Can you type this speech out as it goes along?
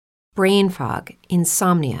Brain fog,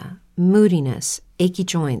 insomnia, moodiness, achy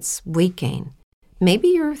joints, weight gain. Maybe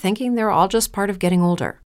you're thinking they're all just part of getting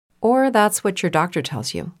older, or that's what your doctor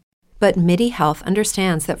tells you. But MIDI Health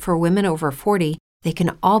understands that for women over 40, they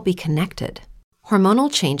can all be connected. Hormonal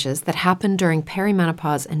changes that happen during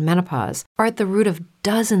perimenopause and menopause are at the root of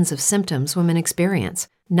dozens of symptoms women experience,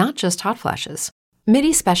 not just hot flashes.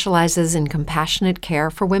 MIDI specializes in compassionate care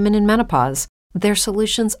for women in menopause. Their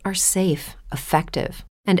solutions are safe, effective,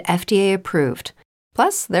 and FDA approved.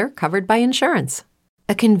 Plus, they're covered by insurance.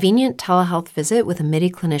 A convenient telehealth visit with a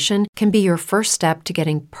MIDI clinician can be your first step to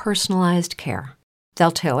getting personalized care.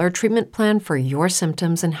 They'll tailor a treatment plan for your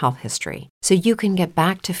symptoms and health history, so you can get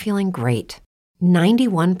back to feeling great.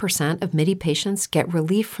 91% of MIDI patients get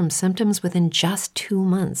relief from symptoms within just 2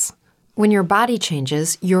 months. When your body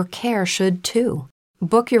changes, your care should too.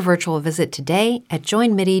 Book your virtual visit today at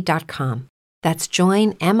joinmidi.com. That's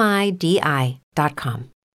joinmidi.com.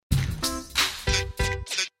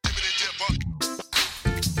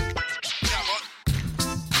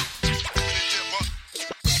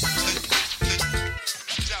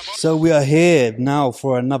 So we are here now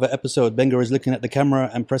for another episode. Benga is looking at the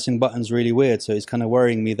camera and pressing buttons really weird, so he's kind of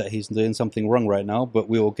worrying me that he's doing something wrong right now, but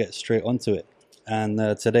we will get straight onto it. And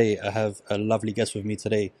today I have a lovely guest with me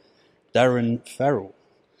today, Darren Farrell.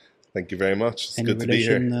 Thank you very much. It's Any good to be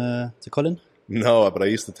here. To Colin? No, but I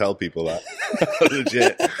used to tell people that.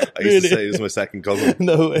 Legit. I used to say he was my second cousin.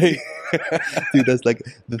 No way. Dude, that's like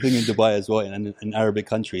the thing in Dubai as well, and in Arabic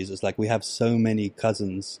countries. It's like we have so many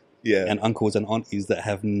cousins and uncles and aunties that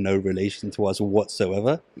have no relation to us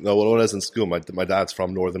whatsoever. No, well, when I was in school, my dad's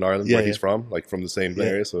from Northern Ireland, where he's from, like from the same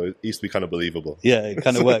area, so it used to be kind of believable. Yeah, it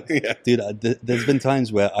kind of works. Dude, there's been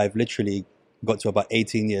times where I've literally got to about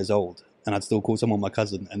 18 years old, and I'd still call someone my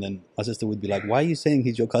cousin, and then my sister would be like, why are you saying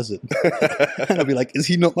he's your cousin? And I'd be like, is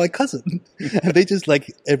he not my cousin? And they just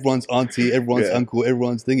like everyone's auntie, everyone's uncle,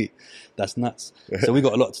 everyone's thingy. That's nuts. So we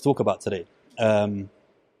got a lot to talk about today.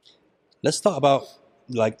 Let's start about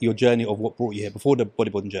like your journey of what brought you here, before the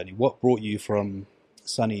bodybuilding journey. What brought you from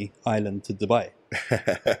sunny Ireland to Dubai?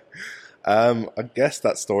 I guess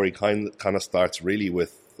that story kind of starts really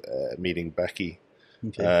with meeting Becky.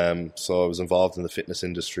 Okay. So I was involved in the fitness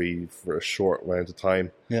industry for a short amount of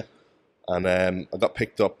time. Yeah. And I got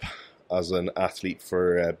picked up as an athlete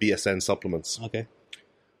for BSN supplements. Okay.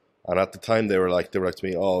 And at the time they were like to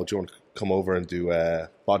me, oh, do you want to come over and do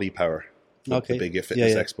Body Power? The big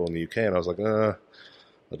fitness expo in the UK. And I was like, I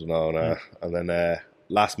don't know. Nah. And then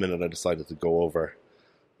last minute I decided to go over.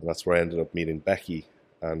 And that's where I ended up meeting Becky.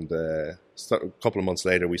 And a couple of months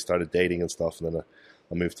later we started dating and stuff. And then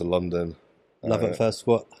I moved to London. Love at first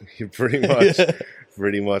what? Pretty much.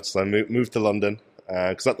 Pretty much. So I moved to London.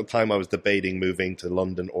 Because at the time I was debating moving to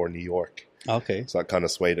London or New York. Okay. So that kind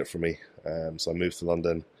of swayed it for me. So I moved to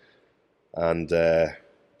London. And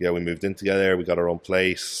we moved in together. We got our own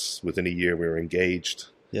place. Within a year we were engaged.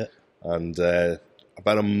 Yeah. And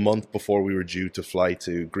about a month before we were due to fly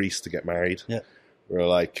to Greece to get married, we were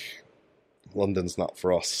like, London's not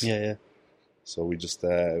for us. Yeah. So we just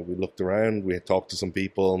we looked around. We had talked to some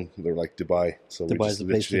people, and they were like, Dubai. So Dubai's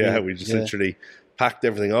we just literally packed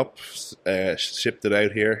everything up, shipped it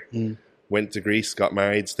out here, went to Greece, got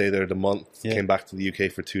married, stayed there a month, came back to the UK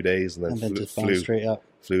for 2 days, and then flew straight up.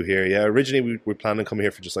 Flew here. Yeah, originally we were planning to come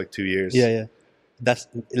here for just like 2 years. Yeah. That's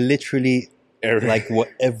literally like what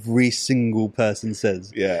every single person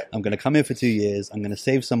says. Yeah. I'm going to come here for 2 years. I'm going to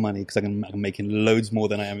save some money because I'm making loads more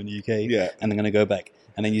than I am in the UK. Yeah. And I'm going to go back.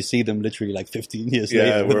 And then you see them literally like 15 years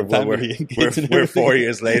later. We're 4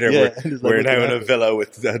 years later. We're now in a villa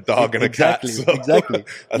with a dog and a cat. So exactly.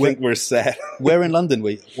 I think we're set. Where in London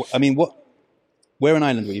were you? I mean, where in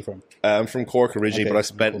Ireland were you from? I'm from Cork originally, but I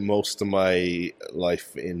spent most of my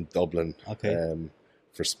life in Dublin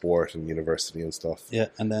for sport and university and stuff. Yeah,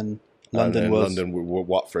 and then London were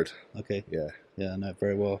Watford. Okay. Yeah. Yeah, I know it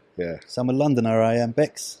very well. Yeah. So I'm a Londoner, I am,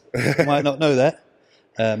 Bex. You might not know that.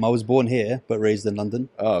 I was born here, but raised in London.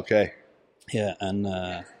 Oh, okay. Yeah, and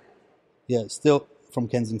still from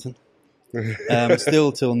Kensington.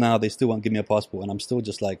 Still till now, they still won't give me a passport, and I'm still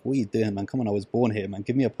just like, what are you doing, man? Come on, I was born here, man.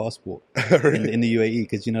 Give me a passport in the UAE,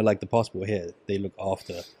 because like the passport here, they look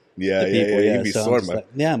after the people. You'd be sore, man.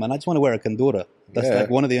 Like, man, I just want to wear a kandora. That's like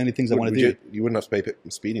one of the only things I want to do. You wouldn't have to pay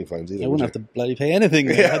speeding fines either. I wouldn't have to bloody pay anything.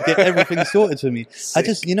 I'd get everything sorted for me. Sick. I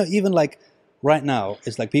just, even like right now,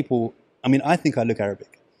 it's like people. I mean, I think I look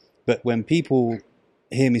Arabic, but when people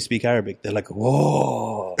hear me speak Arabic, they're like,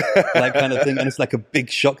 whoa, like kind of thing. And it's like a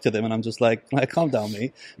big shock to them. And I'm just like calm down,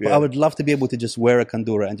 mate. But I would love to be able to just wear a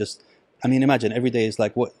kandura and just, imagine every day is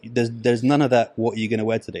like, what? There's none of that. What are you going to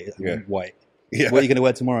wear today? White. Yeah. What are you going to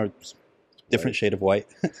wear tomorrow? different shade of white.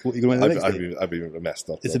 What are you going to wear the next day? I'd be messed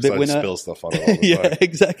up. It's a bit winner. Spill stuff on it all the Yeah, time.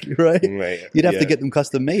 exactly, right? Right, You'd have to get them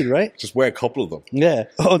custom made, right? Just wear a couple of them. Yeah.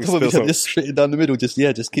 Oh, on top of each spill other, just straight down the middle. Just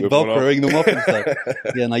keep Whip one velcroing them off and stuff.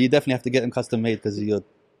 Yeah, no, you definitely have to get them custom made because of your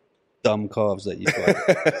dumb calves that you've got.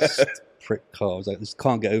 Just prick calves. I just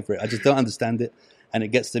can't get over it. I just don't understand it, and it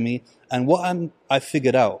gets to me. And what I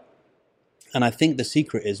figured out, and I think the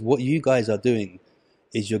secret is what you guys are doing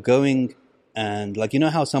is you're going and like, you know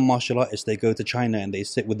how some martial artists, they go to China and they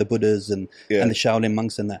sit with the Buddhas and the Shaolin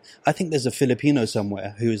monks and that. I think there's a Filipino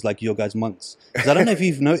somewhere who is like your guys' monks. Because I don't know if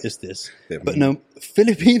you've noticed this, but no,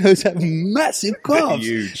 Filipinos have massive calves.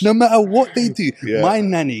 Huge. No matter what they do. Yeah. My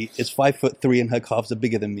nanny is 5'3" and her calves are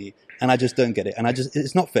bigger than me. And I just don't get it. And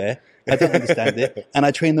it's not fair. I don't understand it. And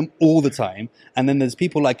I train them all the time. And then there's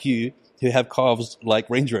people like you who have calves like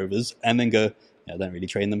Range Rovers and then go, I don't really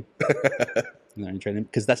train them.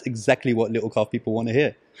 Because that's exactly what little calf people want to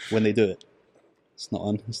hear when they do it. It's not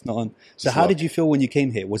on. So how did you feel when you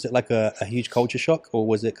came here? Was it like a huge culture shock, or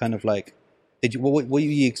was it kind of like, what were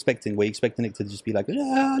you expecting? Were you expecting it to just be like, no?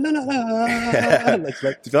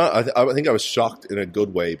 I think I was shocked in a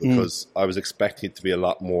good way because I was expecting it to be a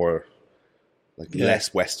lot more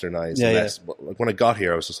less westernized. Like when I got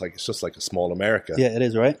here, I was just like, it's just like a small America. Yeah, it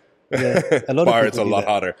is, right? Yeah, a lot Bar, of it's a lot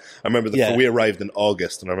hotter. I remember we arrived in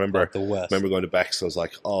August, and I remember going to Bex. I was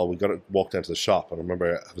like, "Oh, we got to walk down to the shop." And I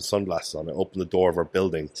remember having sunglasses on. I opened the door of our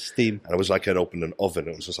building, steam, and it was like I'd opened an oven.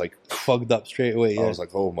 It was just like fogged up straight away. Yeah. I was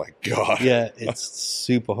like, "Oh my god!" Yeah, it's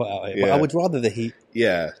super hot out here. But I would rather the heat.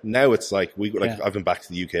 Yeah, now it's like I've been back to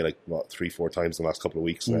the UK 3-4 times in the last couple of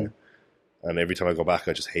weeks now. And every time I go back,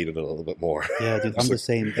 I just hate it a little bit more. Yeah, dude, I'm the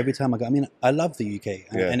same. Every time I go, I mean, I love the UK,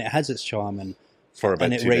 and it has its charm, and for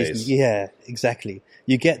about 2 days. Yeah, exactly.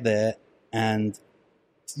 You get there and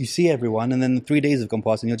you see everyone, and then 3 days have gone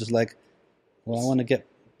past, and you're just like, well, I want to get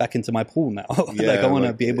back into my pool now. I want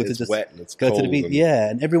to be able to just wet and it's go cold to the beach. Yeah,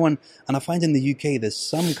 and everyone, and I find in the UK there's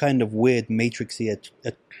some kind of weird matrixy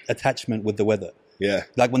attachment with the weather. Yeah.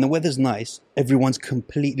 Like when the weather's nice, everyone's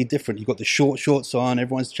completely different. You've got the short shorts on,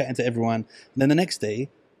 everyone's chatting to everyone. And then the next day,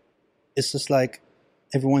 it's just like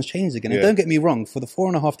everyone's changed again. And don't get me wrong, for the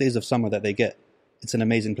 4.5 days of summer that they get, it's an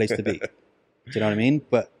amazing place to be. Do you know what I mean?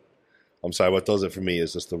 But I'm sorry, what does it for me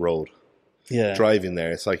is just the road. Yeah. Driving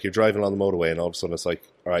there, it's like you're driving on the motorway and all of a sudden it's like,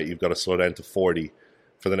 all right, you've got to slow down to 40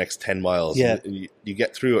 for the next 10 miles. Yeah. And you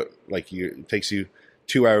get through it, it takes you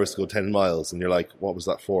 2 hours to go 10 miles, and you're like, what was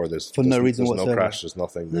that for? There's no reason whatsoever. No crash, there's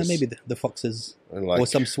nothing. Maybe the foxes or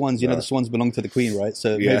some swans. You know, the swans belong to the queen, right?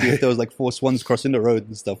 So maybe if there was 4 swans crossing the road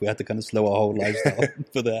and stuff, we had to kind of slow our whole lifestyle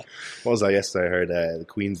for that. What was that yesterday? I heard the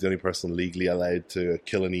queen's the only person legally allowed to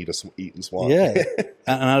kill and eat eaten swan. Yeah,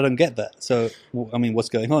 and I don't get that. So, I mean, what's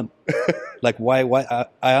going on? Why?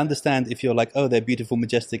 I understand if you're like, oh, they're beautiful,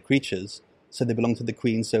 majestic creatures, so they belong to the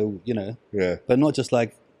queen, so, Yeah. But not just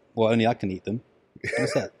like, well, only I can eat them.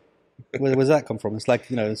 What's that? Where's that come from? It's like,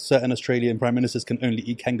 certain Australian prime ministers can only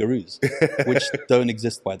eat kangaroos, which don't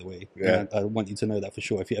exist, by the way. Yeah. I want you to know that for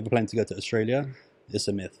sure. If you ever plan to go to Australia, it's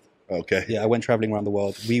a myth. Okay. Yeah, I went traveling around the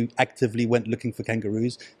world. We actively went looking for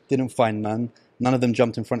kangaroos, didn't find none. None of them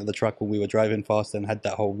jumped in front of the truck when we were driving fast and had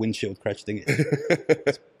that whole windshield crash thing.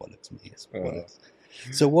 It's bollocks, mate. It's bollocks.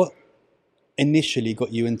 So what initially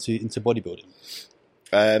got you into bodybuilding?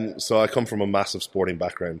 So I come from a massive sporting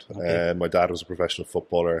background. Okay. My dad was a professional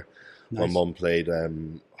footballer. Nice. My mum played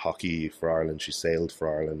hockey for Ireland. She sailed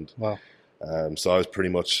for Ireland. Wow. So I was pretty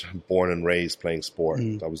much born and raised playing sport.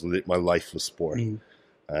 That was my life was sport.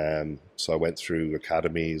 So I went through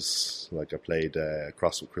academies. Like I played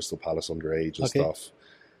CrossFit Crystal Palace underage and stuff.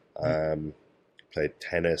 Played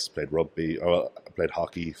tennis, played rugby. I played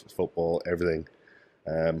hockey, football, everything.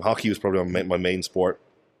 Hockey was probably my main sport.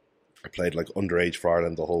 I played underage for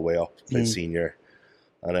Ireland the whole way up. Played senior.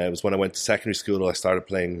 And it was when I went to secondary school I started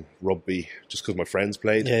playing rugby just because my friends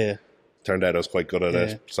played. Yeah. Turned out I was quite good at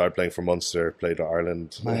it. Started playing for Munster, played at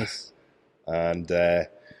Ireland. Nice. And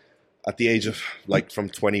at the age of from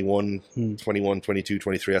 21, 22,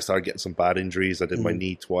 23, I started getting some bad injuries. I did my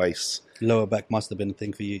knee twice. Lower back must have been a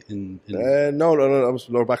thing for you. No.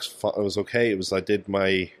 Lower back was okay. I did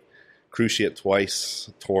my cruciate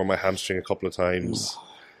twice, tore my hamstring a couple of times.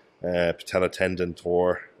 Patella tendon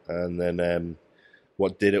tore, and then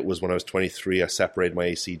what did it was when I was 23, I separated my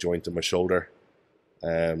AC joint in my shoulder,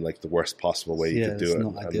 the worst possible way you could do it.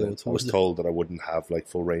 Not ideal I was told that I wouldn't have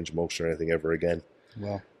full range of motion or anything ever again.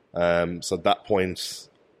 Wow. So at that point,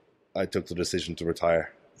 I took the decision to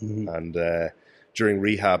retire, and during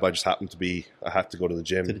rehab, I just happened to I had to go to the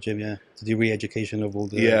gym. To do re-education of all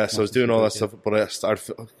the... So I was doing all that stuff, but I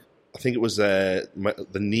think it was the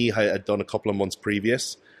knee I had done a couple of months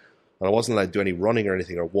previous. And I wasn't allowed to do any running or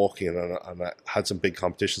anything or walking, and I had some big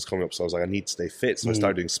competitions coming up, so I was like, I need to stay fit. So I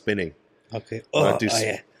started doing spinning. Okay. I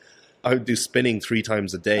would do spinning 3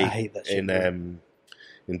 times a day. I hate that shit, in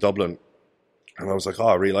Dublin. And I was like,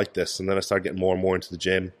 I really like this. And then I started getting more and more into the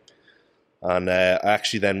gym. And I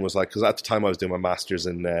actually then was like, because at the time I was doing my master's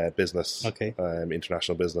in business,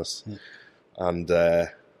 international business. Yeah. And I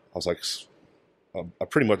was like,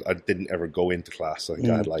 I didn't ever go into class. I think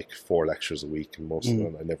I had like 4 lectures a week, and most of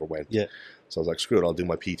them I never went. Yeah. So I was like, screw it, I'll do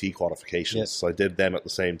my PT qualifications. Yeah. So I did them at the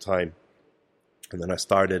same time. And then I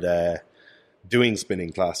started doing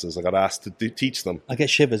spinning classes. I got asked to teach them. I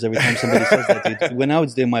get shivers every time somebody says that, dude. When I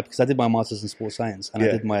was doing because I did my master's in sports science, and I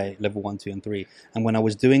did my level 1, 2, and 3. And when I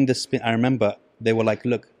was doing the spin, I remember they were like,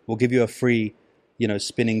 look, we'll give you a free,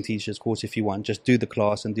 spinning teacher's course if you want. Just do the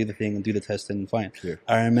class and do the thing and do the test and fine. Yeah.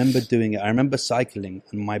 I remember doing it. I remember cycling,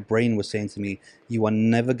 and my brain was saying to me, you are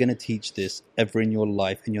never going to teach this ever in your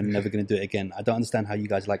life, and you're never going to do it again. I don't understand how you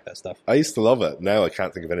guys like that stuff. I used to love it. Now I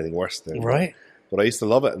can't think of anything worse than it. Right. But I used to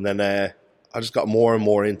love it. And then I just got more and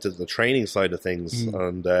more into the training side of things.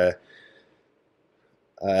 And it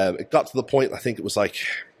got to the point, I think it was like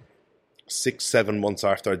 6-7 months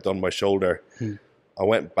after I'd done my shoulder, I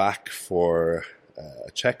went back for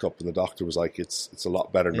a checkup, and the doctor was like, it's a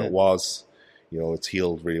lot better than it was. It's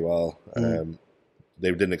healed really well.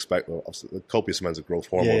 They didn't expect, the copious amounts of growth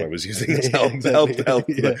hormone I was using to help.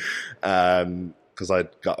 Because I'd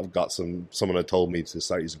got someone had told me to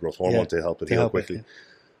start using growth hormone to help it heal quickly.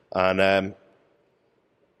 And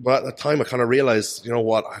but at the time I kind of realized, you know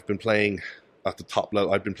what, I've been playing at the top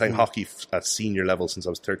level. I've been playing hockey at senior level since I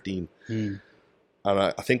was 13. And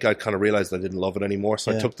I think I kind of realized I didn't love it anymore.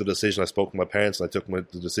 So I took the decision. I spoke to my parents, and I took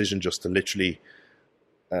the decision just to literally,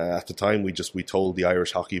 at the time we told the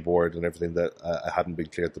Irish Hockey Board and everything that I hadn't been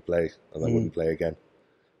cleared to play, and I wouldn't play again.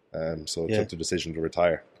 So I took the decision to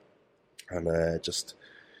retire. And I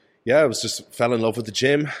fell in love with the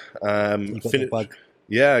gym. I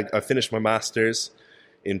finished my master's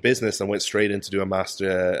in business and went straight into do a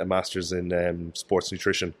master's in sports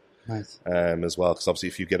nutrition. Nice. As well, because obviously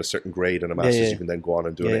if you get a certain grade and a master's, you can then go on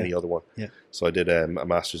and do any other one. Yeah. So I did a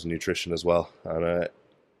master's in nutrition as well, and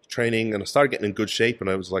training, and I started getting in good shape, and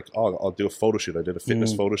I was like, I'll do a photo shoot. I did a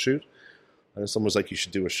fitness photo shoot, and someone was like, you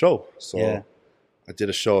should do a show. So I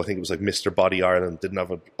did a show. I think it was like Mr. Body Ireland.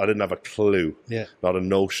 I didn't have a clue. Yeah. Not a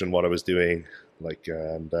notion what I was doing.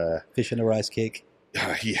 Fish and a rice cake.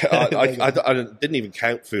 I didn't even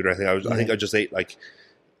count food or anything. I think I just ate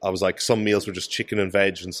I was like, some meals were just chicken and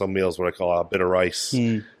veg, and some meals were like, a bit of rice.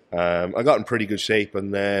 I got in pretty good shape,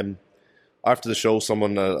 and then after the show,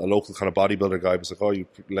 someone, a local kind of bodybuilder guy, was like, you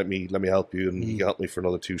let me help you, and he helped me for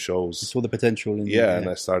another 2 shows. You saw the potential in and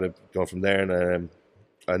I started going from there, and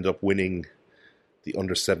I ended up winning the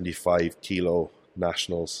under 75 kilo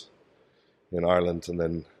nationals in Ireland, and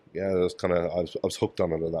then it was I was hooked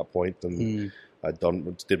on it at that point, and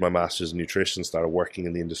did my master's in nutrition, started working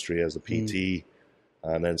in the industry as a PT.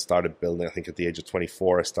 And then started building, I think at the age of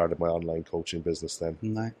 24, I started my online coaching business then.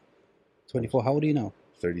 24, how old are you now?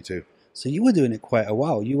 32. So you were doing it quite a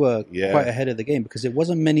while. You were quite ahead of the game, because it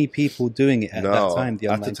wasn't many people doing it at that time.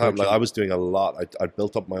 At the time, I was doing a lot. I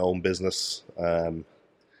built up my own business to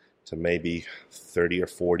maybe 30 or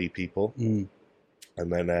 40 people. And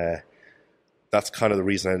then that's kind of the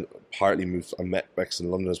reason I partly moved. I met Bex in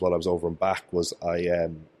London as well. I was over and back, was I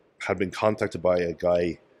had been contacted by a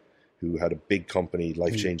guy who had a big company,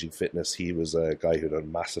 Life-Changing Fitness. He was a guy who had a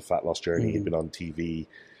massive fat loss journey. He'd been on TV,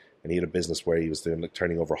 and he had a business where he was doing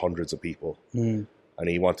turning over hundreds of people. And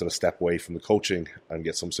he wanted to step away from the coaching and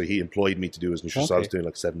get some. So he employed me to do his nutrition. So I was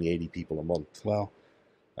doing 70, 80 people a month. Wow.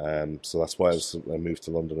 So that's why I moved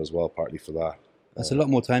to London as well, partly for that. That's a lot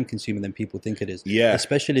more time consuming than people think it is. Yeah.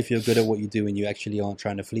 Especially if you're good at what you do and you actually aren't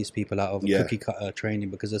trying to fleece people out of cookie cutter training,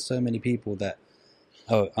 because there's so many people that,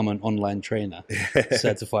 I'm an online trainer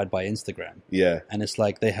certified by Instagram. Yeah. And it's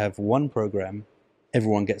like they have one program,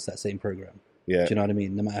 everyone gets that same program. Yeah. Do you know what I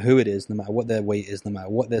mean? No matter who it is, no matter what their weight is, no matter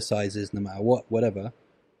what their size is, no matter whatever,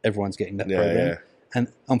 everyone's getting that program. Yeah.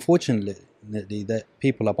 And unfortunately, that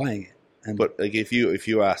people are buying it. But if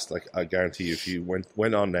you asked, I guarantee you, if you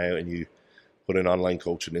went on now and you put in online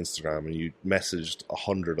coach on Instagram and you messaged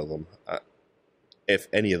 100 of them, if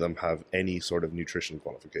any of them have any sort of nutrition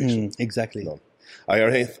qualification. Exactly. None.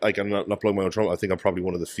 I'm not blowing my own trumpet. I think I'm probably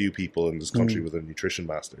one of the few people in this country with a nutrition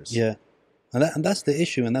master's. Yeah, and that's the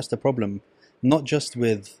issue, and that's the problem. Not just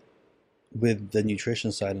with the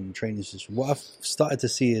nutrition side and the training system. What I've started to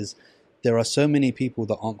see is there are so many people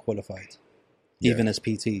that aren't qualified, even as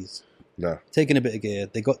PTs. No, taking a bit of gear,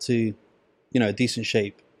 they got to, decent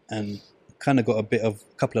shape, and kind of got a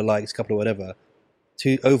couple of likes, couple of whatever,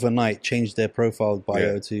 to overnight change their profile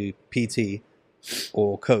bio to PT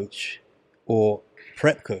or coach or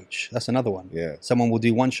prep coach. That's another one. Yeah. Someone will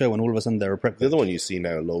do one show and all of a sudden they're a prep coach. The other one you see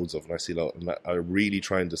now loads of, and I see a lot, and I really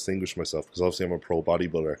try and distinguish myself because obviously I'm a pro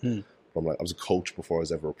bodybuilder. I was a coach before I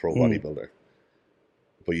was ever a pro bodybuilder.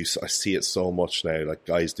 But I see it so much now. Like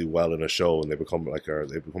guys do well in a show and they become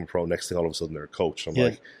pro. Next thing, all of a sudden, they're a coach. I'm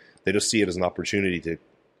like, they just see it as an opportunity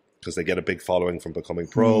because they get a big following from becoming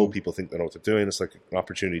pro. People think they know what they're doing. It's like an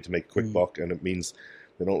opportunity to make a quick buck, and it means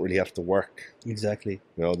they don't really have to work. Exactly.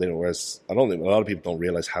 They don't. Whereas I don't think a lot of people don't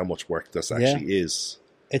realize how much work this actually is.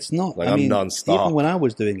 It's not. Like, I'm non-stop. Even when I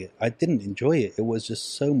was doing it, I didn't enjoy it. It was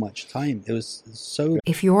just so much time. It was so...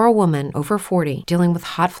 If you're a woman over 40 dealing with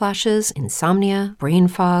hot flashes, insomnia, brain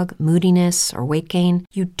fog, moodiness, or weight gain,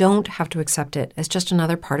 you don't have to accept it as just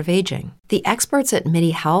another part of aging. The experts at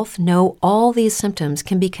MIDI Health know all these symptoms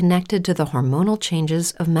can be connected to the hormonal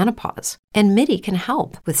changes of menopause. And MIDI can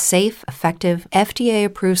help with safe, effective,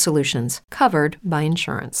 FDA-approved solutions covered by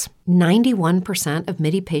insurance. 91% of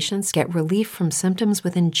MIDI patients get relief from symptoms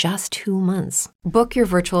within just 2 months. Book your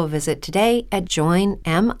virtual visit today at joinmidi.com.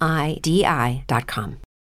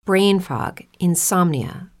 Brain fog,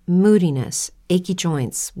 insomnia, moodiness, achy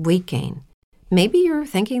joints, weight gain. Maybe you're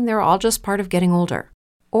thinking they're all just part of getting older,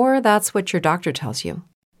 or that's what your doctor tells you.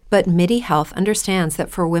 But MIDI Health understands that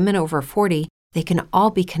for women over 40, they can all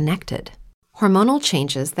be connected. Hormonal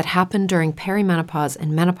changes that happen during perimenopause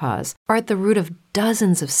and menopause are at the root of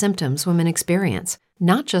dozens of symptoms women experience,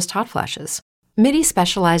 not just hot flashes. MIDI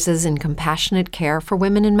specializes in compassionate care for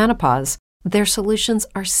women in menopause. Their solutions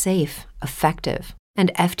are safe, effective,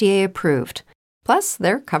 and FDA approved. Plus,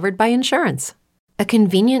 they're covered by insurance. A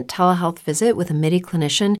convenient telehealth visit with a MIDI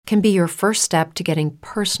clinician can be your first step to getting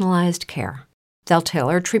personalized care. They'll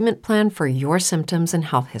tailor a treatment plan for your symptoms and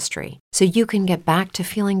health history so you can get back to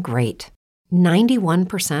feeling great.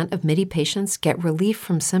 91% of MIDI patients get relief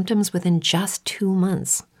from symptoms within just 2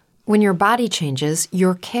 months. When your body changes,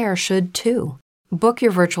 your care should too. Book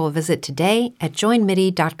your virtual visit today at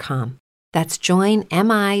joinmidi.com. That's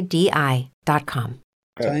joinmidi.com.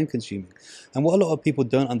 Time consuming. And what a lot of people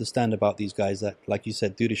don't understand about these guys that, like you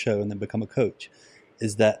said, do the show and then become a coach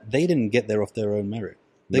is that they didn't get there off their own merit.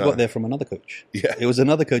 They got there from another coach. Yeah. It was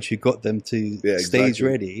another coach who got them to stage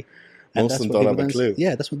ready. And most of them don't have a clue.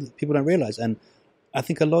 Yeah, that's what people don't realize. And I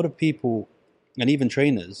think a lot of people, and even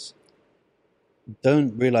trainers,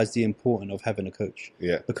 don't realize the importance of having a coach.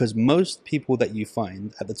 Yeah. Because most people that you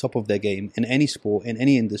find at the top of their game in any sport, in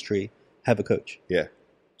any industry, have a coach. Yeah. Do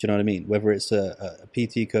you know what I mean? Whether it's a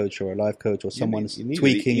PT coach or a life coach or someone's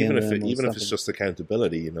tweaking even in even if it's just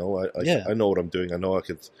accountability, I know what I'm doing. I know I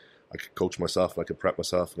could coach myself, I could prep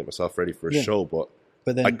myself, get myself ready for a show, but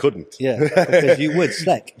then, I couldn't. Yeah, because you would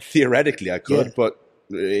slack. Theoretically, I could, but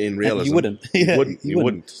in realism, you wouldn't. You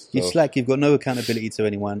wouldn't. So. You slack. You've got no accountability to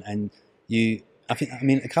anyone, and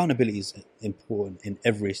accountability is important in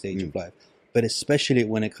every stage of life, but especially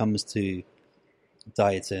when it comes to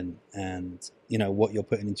dieting and what you're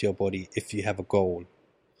putting into your body. If you have a goal,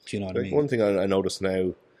 do you know what I mean? One thing I notice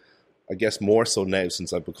now, I guess more so now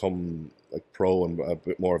since I've become like pro and a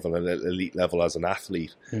bit more of an elite level as an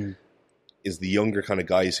athlete. Is the younger kind of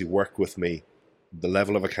guys who work with me, the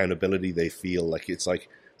level of accountability they feel. Like it's like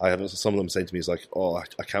I have some of them saying to me, "Is like, oh,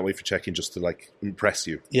 I can't wait for check-in just to like impress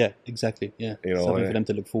you." Yeah, exactly. Yeah, something for them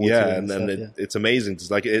to look forward to. Yeah, and it's amazing. It's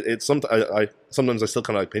like it's sometimes I still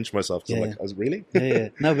kind of like pinch myself. Cause I'm like, really? Yeah.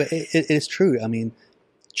 No, but it's true. I mean,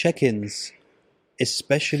 check-ins,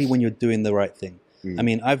 especially when you're doing the right thing. I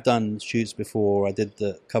mean, I've done shoots before. I did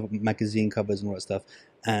the magazine covers and all that stuff,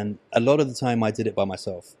 and a lot of the time I did it by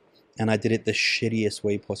myself. And I did it the shittiest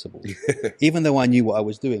way possible. Even though I knew what I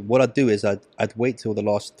was doing. What I'd do is I'd wait till the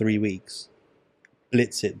last 3 weeks,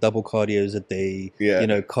 blitz it, double cardios a day,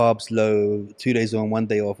 carbs low, 2 days on, 1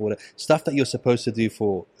 day off, whatever. Stuff that you're supposed to do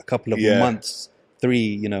for a couple of months,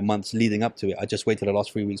 3 months leading up to it. I just wait till the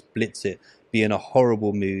last 3 weeks, blitz it, be in a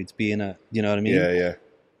horrible mood, be in a, you know what I mean? Yeah.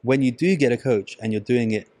 When you do get a coach and you're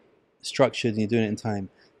doing it structured and you're doing it in time,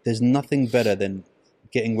 there's nothing better than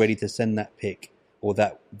getting ready to send that pic or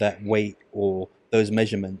that weight or those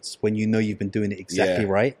measurements when you know you've been doing it exactly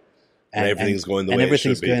right. And everything's going the way it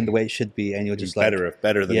should be. And everything's going the way it should be. And you're just better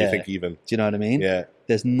than you think even. Do you know what I mean? Yeah.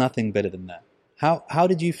 There's nothing better than that. How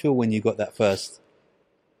did you feel when you got that first?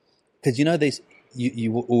 Because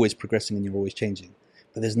you were always progressing and you're always changing.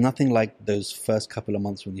 But there's nothing like those first couple of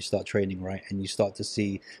months when you start training, right? And you start to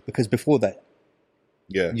see, because before that,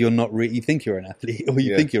 you're not really, you think you're an athlete or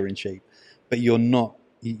you think you're in shape, but you're not.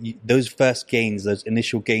 Those first gains, those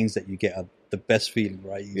initial gains that you get are the best feeling,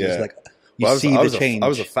 right? You just see the change.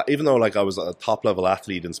 Even though like I was a top level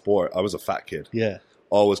athlete in sport, I was a fat kid. Yeah.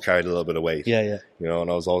 always carried a little bit of weight. Yeah. You know,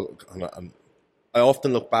 and I was all. And I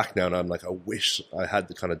often look back now and I'm like, I wish I had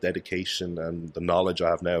the kind of dedication and the knowledge I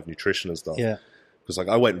have now of nutrition and stuff. Yeah. Because like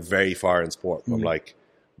I went very far in sport. I'm like,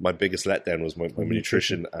 my biggest letdown was my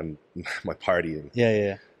nutrition and my partying.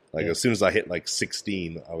 Yeah. Like as soon as I hit like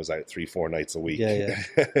 16, I was out 3-4 nights a week. Yeah.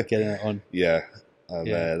 Getting it on. Yeah. And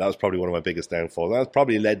that was probably one of my biggest downfalls. That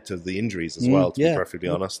probably led to the injuries as well, to be perfectly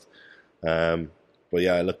honest. But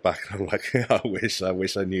yeah, I look back and I'm like, I wish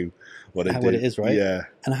I knew what it is, right? Yeah.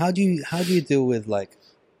 And how do you deal with like,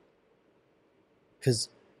 because,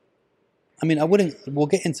 I mean, we'll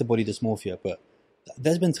get into body dysmorphia, but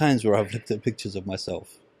there's been times where I've looked at pictures of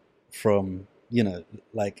myself from, you know,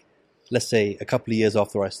 like, let's say a couple of years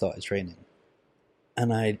after I started training,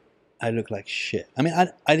 and I look like shit. I mean,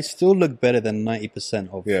 I still look better than 90%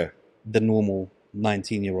 of the normal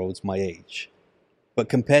 19-year-olds my age. But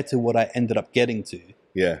compared to what I ended up getting to,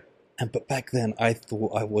 but back then I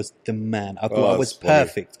thought I was the man. I thought I was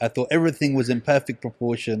perfect. I thought everything was in perfect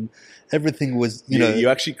proportion. Everything was, you know. You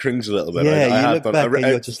actually cringe a little bit. Yeah, you look back and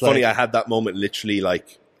you're just funny, I had that moment literally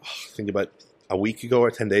like, I think about a week ago or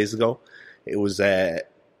 10 days ago. It was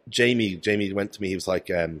Jamie. Jamie went to me. He was like,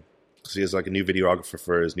 because he has like a new videographer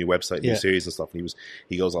for his new website, new series and stuff. And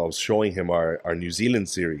he goes, I was showing him our New Zealand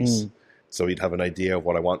series. So he'd have an idea of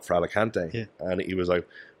what I want for Alicante, and he was like,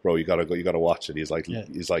 "Bro, you gotta watch it." He's like,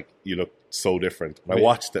 "You look so different." And I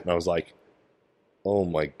watched it, and I was like, "Oh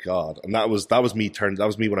my god!" And that was me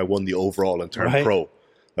when I won the overall and turned pro.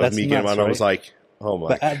 That was me getting on. I was like, "Oh my!"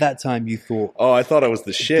 But at that time, you thought, "Oh, I thought I was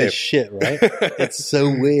the shit." The shit, right? It's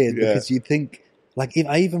so weird because you think, like,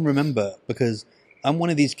 I even remember because I'm one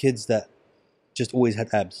of these kids that just always had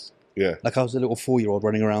abs. Yeah, like I was a little 4-year-old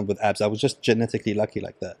running around with abs. I was just genetically lucky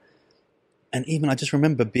like that. And even I just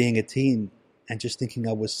remember being a teen and just thinking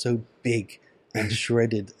I was so big and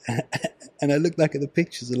shredded. And I look back at the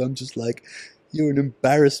pictures and I'm just like, you're an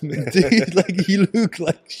embarrassment, dude. Like, you look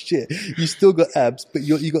like shit. You still got abs, but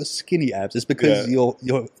you got skinny abs. It's because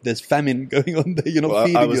there's famine going on there. You're not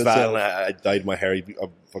feeding yourself. I dyed my hair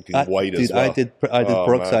fucking white as well. I did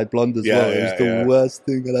peroxide blonde as well. It was the worst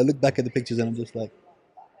thing. And I look back at the pictures and I'm just like,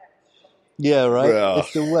 yeah, right? Yeah.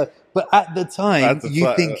 It's the worst. But at the time,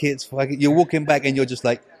 you think it's fucking... You're walking back and you're just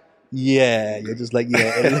like, it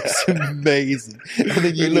looks amazing. And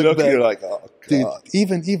then you look back. You're like, oh, God.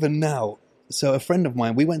 Dude, even now. So a friend of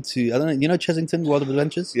mine, we went to, I don't know, you know Chessington, World of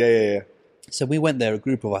Adventures? Yeah. So we went there, a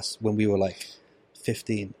group of us, when we were like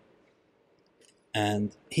 15.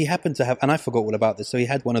 And he happened to have, and I forgot all about this, so he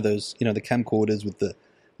had one of those, you know, the camcorders with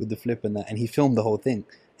the flip and that, and he filmed the whole thing.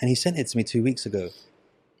 And he sent it to me 2 weeks ago.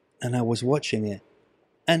 And I was watching it.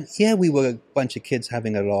 And yeah, we were a bunch of kids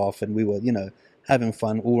having a laugh and we were, you know, having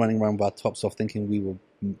fun, all running around with our tops off thinking we were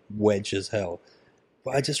wedge as hell.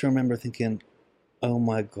 But I just remember thinking, oh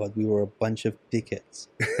my God, we were a bunch of dickheads.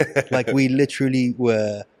 Like we literally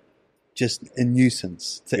were just a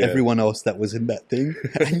nuisance to everyone else that was in that thing.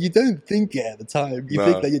 And you don't think it at the time. You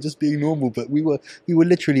think that you're just being normal, but we were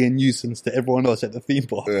literally a nuisance to everyone else at the theme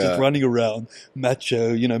park, just running around,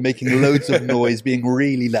 macho, you know, making loads of noise, being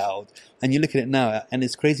really loud. And you look at it now, and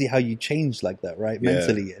it's crazy how you change like that, right?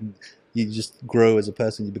 Mentally, and you just grow as a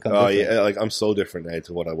person. You become different. Yeah, like I'm so different now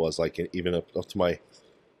to what I was, like even up to my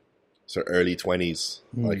sort of early 20s.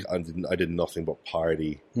 Like I did nothing but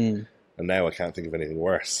party. And now I can't think of anything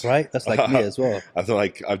worse. Right? That's like me as well. I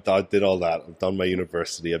did all that. I've done my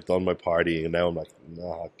university. I've done my partying. And now I'm like,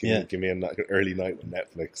 nah, give me an early night with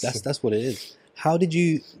Netflix. That's what it is. How did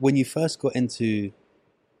you, when you first got into,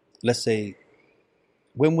 let's say,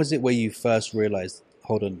 when was it where you first realized,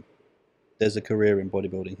 hold on, there's a career in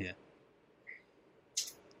bodybuilding here?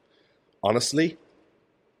 Honestly,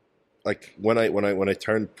 like when I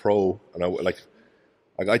turned pro and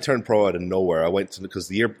I turned pro out of nowhere. I went to, because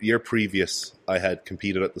the year previous I had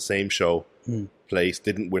competed at the same show, placed,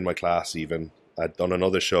 didn't win my class even. I'd done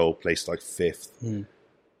another show, placed like 5th.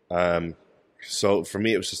 So for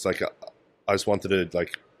me, it was just like I just wanted to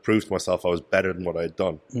like prove to myself I was better than what I had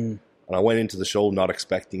done. And I went into the show not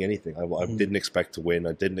expecting anything. I didn't expect to win.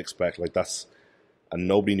 I didn't expect and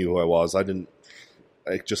nobody knew who I was.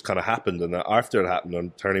 It just kind of happened. And after it happened,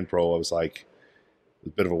 on turning pro, I was like, a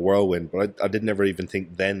bit of a whirlwind, but I didn't ever even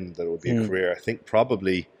think then that it would be a career. I think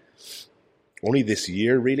probably only this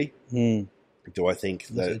year, really, do I think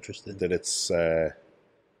that it's that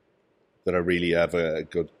I really have a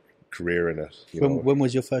good career in it. When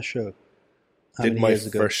was your first show? Did my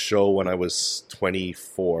first show when I was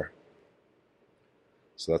 24.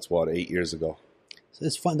 So that's 8 years ago. So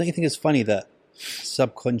it's fun. Don't you think it's funny that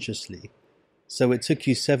subconsciously? So it took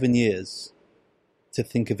you 7 years to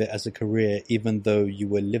think of it as a career, even though you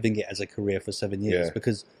were living it as a career for 7 years? Yeah.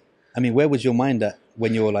 Because, I mean, where was your mind at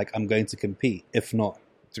when you were like, I'm going to compete, if not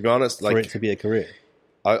to be honest, for it to be a career?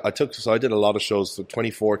 I did a lot of shows. So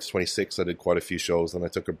 24 to 26, I did quite a few shows. Then I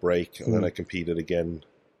took a break, and then I competed again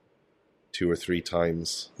 2 or 3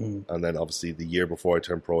 times. And then obviously the year before I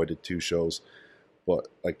turned pro, I did 2 shows. But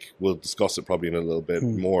like, we'll discuss it probably in a little bit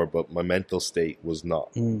more. But my mental state was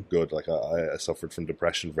not good. Like I suffered from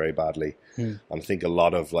depression very badly, and I think a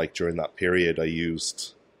lot of like during that period, I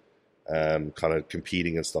used kind of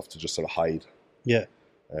competing and stuff to just sort of hide. Yeah,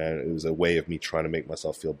 and it was a way of me trying to make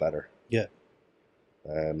myself feel better. Yeah.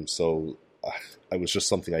 So it was just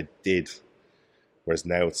something I did, whereas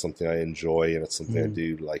now it's something I enjoy, and it's something I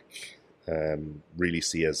do like really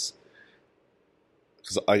see as.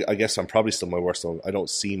 Because I guess I'm probably still my worst one. I don't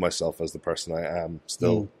see myself as the person I am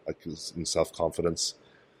still, like in self-confidence.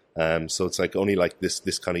 So it's like only like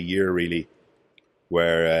this kind of year really,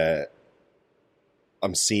 where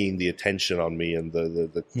I'm seeing the attention on me and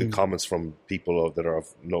the comments from people that are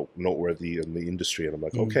noteworthy in the industry, and I'm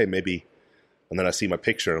like, okay, maybe. And then I see my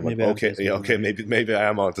picture, and I'm Maybe like, okay, maybe I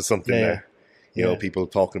am onto something there. You know, Yeah. people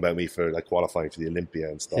talking about me for like qualifying for the Olympia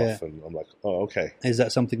and stuff, Yeah. and I'm like, oh, okay. Is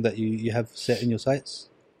that something that you have set in your sights?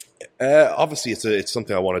 Obviously, it's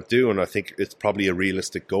something I want to do, and I think it's probably a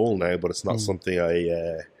realistic goal now. But it's not something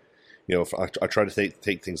I try to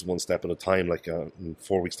take things one step at a time. Like in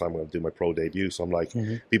 4 weeks' time, I'm going to do my pro debut. So I'm like,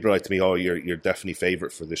 people are like to me, "Oh, you're definitely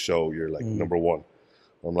favorite for the show. You're like number one."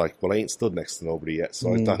 I'm like, well, I ain't stood next to nobody yet,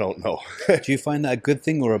 so I don't know. Do you find that a good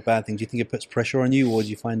thing or a bad thing? Do you think it puts pressure on you, or do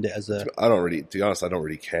you find it as a... to be honest, I don't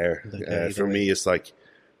really care. For me, it's like,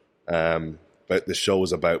 but the show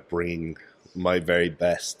is about bringing my very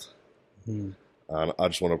best, and I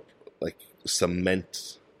just want to like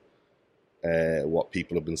cement what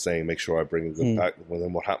people have been saying. Make sure I bring a good back. Well,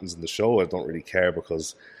 then what happens in the show, I don't really care,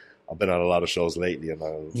 because I've been at a lot of shows lately,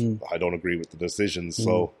 and I don't agree with the decisions.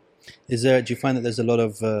 So. Do you find that there's a lot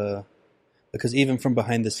of, because even from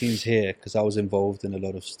behind the scenes here, because I was involved in a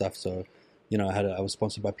lot of stuff, so, you know, I was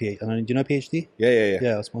sponsored by PhD. Do you know PhD? Yeah.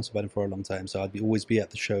 Yeah, I was sponsored by them for a long time, so I'd always be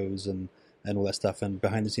at the shows and all that stuff, and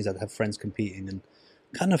behind the scenes I'd have friends competing, and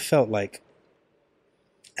kind of felt like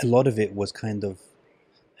a lot of it was kind of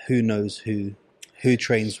who knows who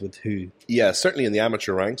trains with who. Yeah, certainly in the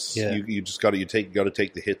amateur ranks, Yeah. you just got to take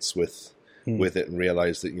the hits with it and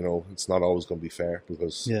realize that, you know, it's not always going to be fair,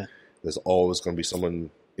 because there's always going to be someone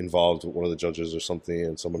involved with one of the judges or something,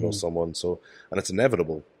 and someone knows someone. So, and it's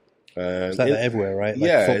inevitable. It's like that everywhere, right? Like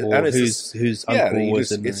yeah, football, and whose uncle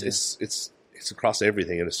was in there, it's across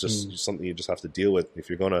everything, and it's just something you just have to deal with. If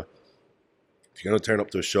you're gonna turn up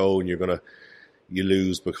to a show and you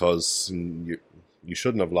lose because you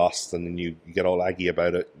shouldn't have lost, and then you get all aggy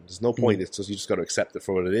about it, there's no point. It's just, you just got to accept it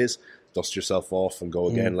for what it is, dust yourself off, and go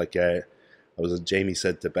again. Like Jamie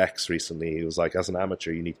said to Bex recently, he was like, as an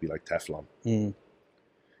amateur, you need to be like Teflon. You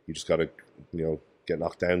just got to, get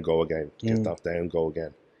knocked down, go again. Get knocked down, go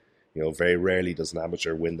again. Very rarely does an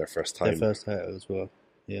amateur win their first time. Their first title as well.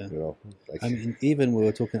 Yeah. Like, I mean, even I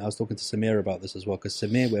was talking to Samir about this as well, because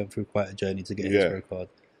Samir went through quite a journey to get his pro card.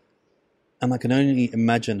 And I can only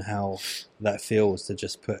imagine how that feels to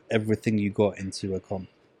just put everything you got into a comp,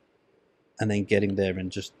 and then getting there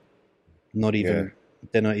and just they're not even,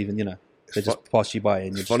 they just pass you by.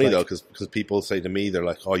 And it's funny though, because people say to me, they're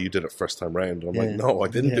like, "Oh, you did it first time round." And I'm like, "No, I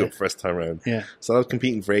didn't do it first time round." Yeah. So I was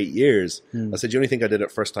competing for 8 years. I said, "You only think I did it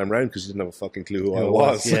first time round because you didn't have a fucking clue who I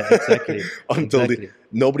was." Yeah, exactly.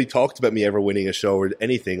 Nobody talked about me ever winning a show or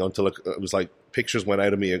anything until it was like pictures went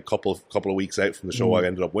out of me a couple of weeks out from the show I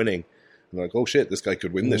ended up winning. And I'm like, "Oh shit, this guy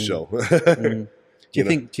could win this show." Do you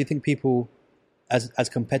think people, as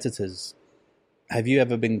competitors, have you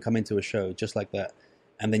ever been coming to a show just like that,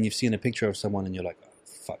 and then you've seen a picture of someone and you're like, oh,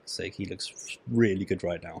 fuck's sake, he looks really good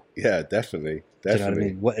right now? Yeah, definitely. Do you know what I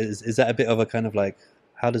mean? What is that a bit of a kind of like,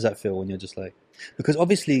 how does that feel when you're just like, because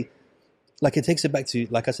obviously, like it takes it back to,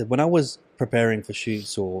 like I said, when I was preparing for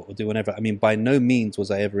shoots or do whatever, I mean, by no means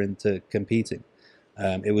was I ever into competing.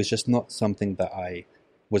 It was just not something that I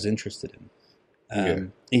was interested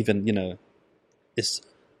in. Even,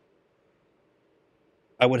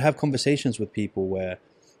 I would have conversations with people where,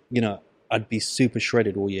 I'd be super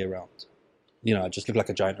shredded all year round. I'd just look like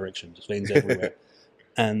a giant erection, just veins everywhere.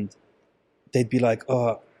 And they'd be like,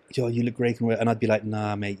 "Oh, you look great." And I'd be like,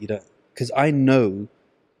 "Nah, mate, you don't." Because I know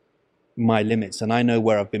my limits, and I know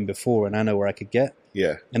where I've been before, and I know where I could get.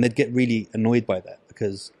 Yeah. And they'd get really annoyed by that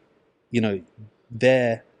because,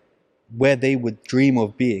 they're where they would dream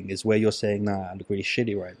of being is where you're saying, "Nah, I look really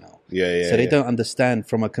shitty right now." Yeah. So they don't understand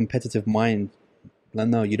from a competitive mind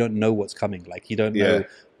no, you don't know what's coming. Like, you don't know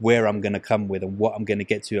where I'm going to come with and what I'm going to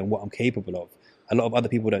get to and what I'm capable of. A lot of other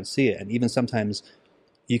people don't see it. And even sometimes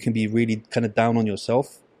you can be really kind of down on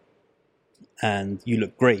yourself and you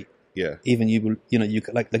look great. Yeah. Even you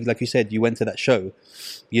like you said, you went to that show,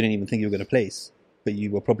 you didn't even think you were going to place, but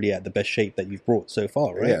you were probably at the best shape that you've brought so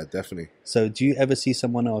far, right? Yeah, definitely. So do you ever see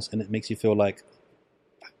someone else and it makes you feel like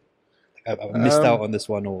I missed out on this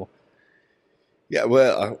one? Or yeah,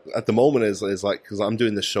 well, at the moment is like, because I'm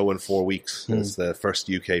doing this show in 4 weeks. It's the first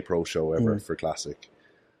UK pro show ever for Classic,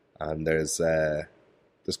 and there's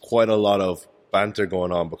quite a lot of banter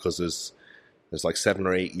going on because there's like 7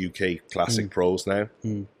 or 8 UK Classic pros now,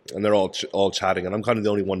 and they're all chatting, and I'm kind of the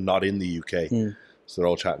only one not in the UK, so they're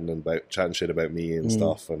all chatting shit about me and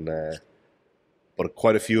stuff, and but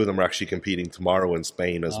quite a few of them are actually competing tomorrow in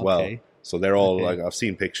Spain as well. So they're all like, I've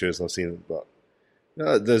seen pictures, and I've seen, but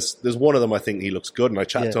there's one of them I think he looks good, and I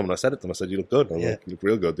chatted to him and I said it to him. I said, "You look good." And I'm like, "You look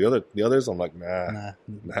real good." The others, I'm like, nah.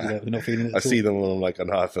 You're not feeling it. I see them and I'm like,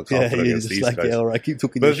 I feel confident against these guys. Yeah, all right, keep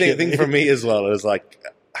talking. But the thing for me as well is like,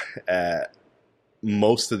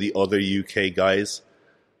 most of the other UK guys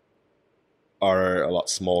are a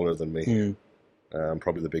lot smaller than me. I'm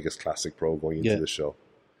probably the biggest Classic pro going into the show.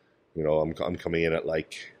 You know, I'm coming in at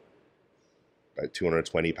like about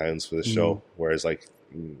 220 pounds for the show, whereas like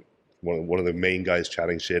one of the main guys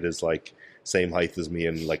chatting shit is like same height as me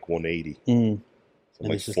and like 180. So I'm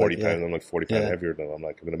like 40 pounds. I'm like 40 pounds heavier than I'm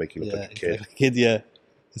like, I'm going to make you look like a kid. Like a kid, yeah.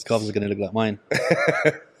 His calves are going to look like mine.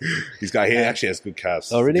 He actually has good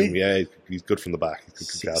calves. Oh, really? Yeah, he's good from the back. He's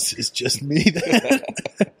good calves. It's just me.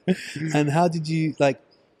 And how did you, like,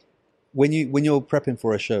 when you're prepping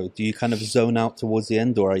for a show, do you kind of zone out towards the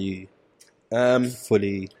end, or are you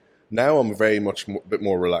fully? Now I'm very much a bit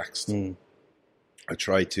more relaxed. I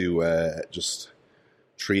try to just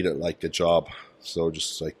treat it like a job. So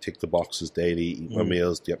just like tick the boxes daily, eat my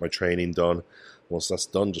meals, get my training done. Once that's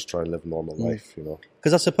done, just try and live a normal life, you know.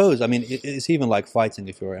 Because I suppose, I mean, it's even like fighting.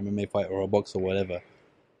 If you're an MMA fighter or a boxer or whatever,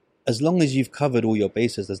 as long as you've covered all your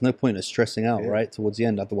bases, there's no point of stressing out, right, towards the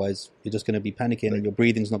end. Otherwise, you're just going to be panicking, and your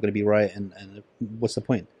breathing's not going to be right, and what's the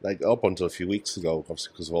point? Like, up until a few weeks ago,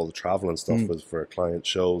 obviously because of all the travel and stuff for client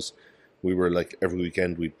shows, we were like, every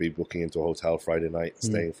weekend we'd be booking into a hotel Friday night,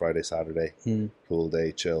 staying Friday, Saturday, full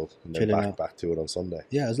day, chill, and then back to it on Sunday.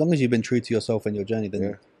 Yeah, as long as you've been true to yourself and your journey,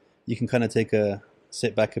 then you can kind of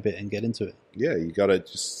sit back a bit and get into it. Yeah, you got to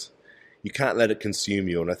you can't let it consume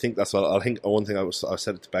you. And I think that's what I think. One thing I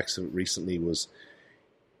said it to Bex recently was,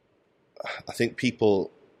 I think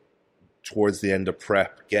people towards the end of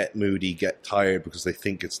prep get moody, get tired because they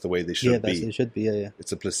think it's the way they should be. Yeah, it should be. Yeah.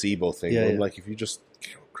 It's a placebo thing. Yeah, like if you just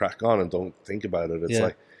crack on and don't think about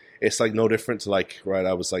it, it's like no different to like, right,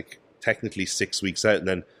 I was like technically 6 weeks out, and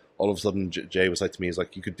then all of a sudden Jay was like to me, he's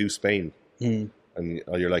like, you could do Spain. And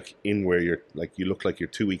you're like in where you're like, you look like you're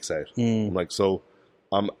 2 weeks out. I'm like, so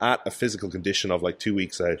I'm at a physical condition of like 2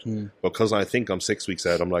 weeks out, because I think I'm 6 weeks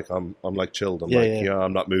out. I'm like, I'm like chilled. I'm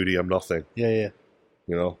I'm not moody. I'm nothing.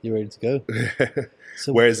 You know, you're ready to go.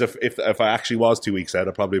 So, whereas if I actually was 2 weeks out,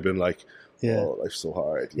 I'd probably been like, oh, life's so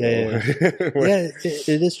hard. It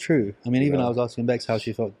is true. I mean, even I was asking Bex how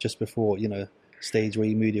she felt just before, stage where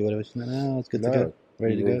you're moody or whatever. She's like, no, it's good to go.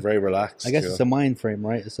 Ready to go. Very relaxed. I guess it's a mind frame,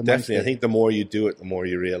 right? It's a definitely. I think the more you do it, the more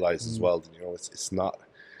you realize as well. It's not.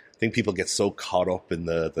 I think people get so caught up in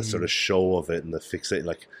the sort of show of it and the fixate,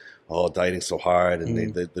 like, oh, dieting's so hard,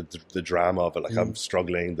 and the drama of it. Like, I'm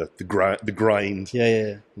struggling. The grind.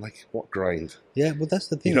 Yeah. I'm like, what grind? Yeah, well, that's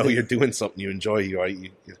the thing. You're doing something you enjoy. Right? You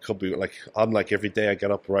could be like, I'm like, every day I get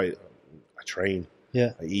up, right, I train.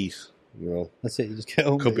 Yeah. I eat. That's it. You just get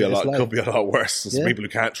on. Could be a lot worse. There's people who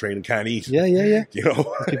can't train and can't eat. Yeah. People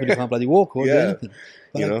who can't bloody walk or do anything.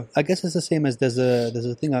 But I guess it's the same as there's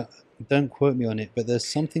a thing. Don't quote me on it, but there's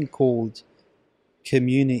something called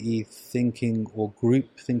community thinking or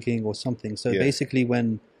group thinking or something. So basically,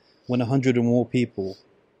 when 100 or more people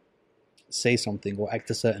say something or act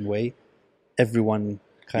a certain way, everyone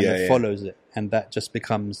kind of follows it, and that just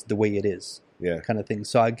becomes the way it is. Kind of thing.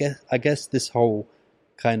 So I guess this whole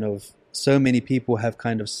kind of, so many people have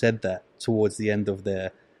kind of said that towards the end of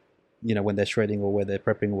their, when they're shredding or where they're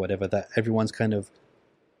prepping or whatever, that everyone's kind of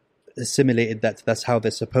assimilated that's how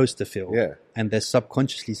they're supposed to feel. Yeah. And they're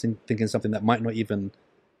subconsciously thinking something that might not even,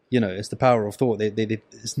 it's the power of thought.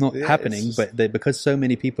 It's not happening, but because so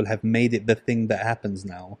many people have made it the thing that happens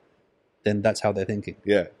now, then that's how they're thinking.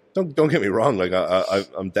 Yeah. Don't get me wrong. Like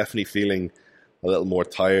I'm definitely feeling a little more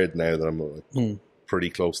tired now that I'm pretty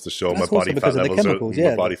close to show. That's my body fat levels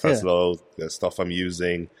my body fat's low, the stuff I'm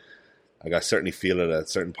using. Like, I certainly feel it at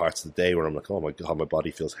certain parts of the day where I'm like, oh my god, my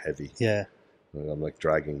body feels heavy. Yeah. And I'm like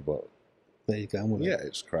dragging, but better get on with it. Yeah,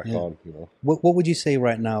 just crack on, you know. What would you say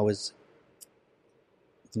right now is,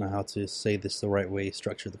 I don't know how to say this the right way,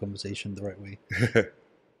 structure the conversation the right way.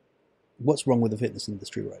 What's wrong with the fitness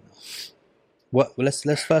industry right now?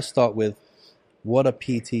 Let's first start with, what are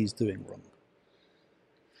PTs doing wrong?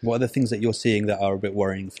 What are the things that you're seeing that are a bit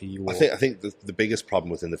worrying for you? I think the biggest problem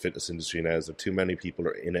within the fitness industry now is that too many people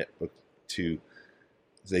are in it, but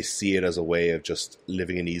they see it as a way of just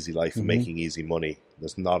living an easy life and making easy money.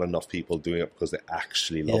 There's not enough people doing it because they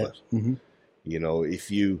actually love it. Mm-hmm. You know, if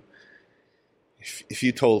you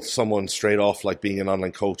told someone straight off, like, being an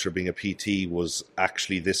online coach or being a PT was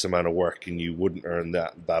actually this amount of work and you wouldn't earn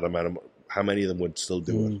that amount of, how many of them would still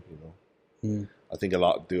do it? You know, I think a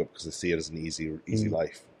lot do it because they see it as an easy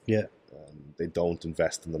life. Yeah. They don't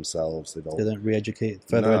invest in themselves. They don't further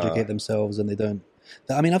educate themselves, and they don't.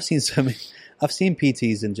 I mean, I've seen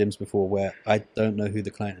PTs in gyms before where I don't know who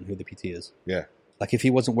the client and who the PT is. Yeah. Like, if he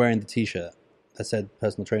wasn't wearing the T-shirt that said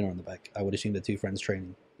personal trainer on the back, I would assume they're two friends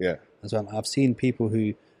training. Yeah. And so I've seen people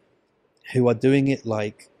who are doing it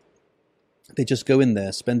like they just go in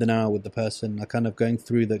there, spend an hour with the person, are kind of going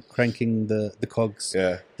through cranking the cogs.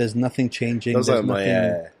 Yeah. There's nothing changing. That was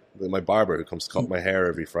like my barber who comes to cut my hair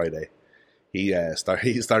every Friday. He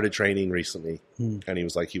started training recently, and he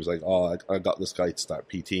was like, oh, I got this guy to start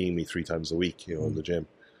PTing me 3 times a week, you know, in the gym.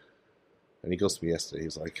 And he goes to me yesterday. He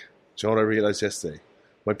was like, do you know what I realized yesterday?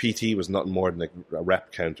 My PT was nothing more than a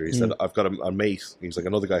rep counter. He said, I've got a mate. He's like,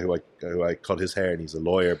 another guy who I cut his hair, and he's a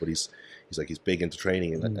lawyer, but he's big into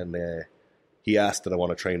training, and he asked that I want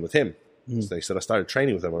to train with him. So he said, I started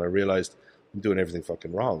training with him, and I realized I'm doing everything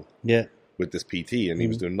fucking wrong. Yeah. With this PT, and he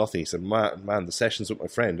was doing nothing. He said, man, the sessions with my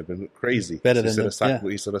friend have been crazy. Better He than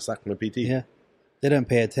said, I sacked my PT. Yeah. They don't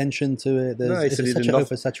pay attention to it. It's such an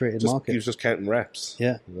oversaturated market. He was just counting reps.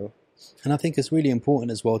 Yeah. You know? And I think it's really important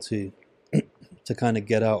as well to kind of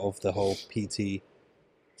get out of the whole PT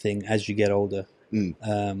thing as you get older.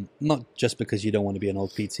 Not just because you don't want to be an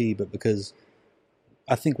old PT, but because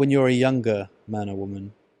I think when you're a younger man or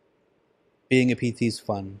woman, being a PT is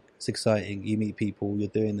fun. It's exciting. You meet people, you're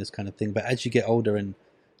doing this kind of thing. But as you get older and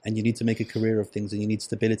you need to make a career of things and you need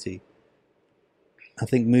stability, I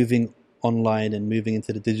think moving online and moving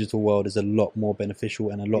into the digital world is a lot more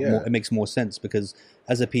beneficial and a lot more. It makes more sense because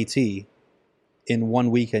as a PT, in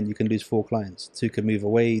one weekend you can lose 4 clients. 2 could move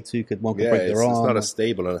away. 1 could break their arm. It's not as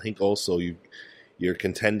stable, and I think also you're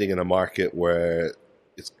contending in a market where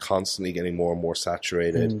it's constantly getting more and more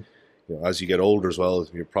saturated. You know, as you get older as well,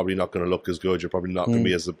 you're probably not going to look as good. You're probably not going to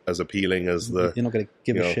be as appealing as the. You're not going to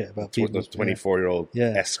give a shit about people. The 24-year-old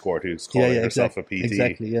escort who's calling herself a PT.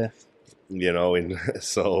 Exactly. Yeah. You know, and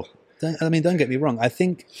so. Don't get me wrong. I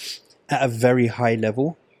think at a very high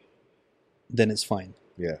level, then it's fine.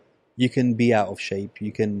 Yeah. You can be out of shape.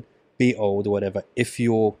 You can be old or whatever. If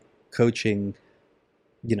you're coaching,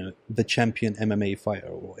 you know, the champion MMA fighter,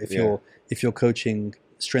 or if you're coaching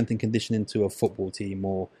strength and conditioning to a football team,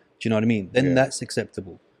 or do you know what I mean? Then that's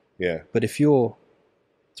acceptable. Yeah. But if you're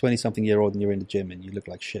 20-something-year-old and you're in the gym and you look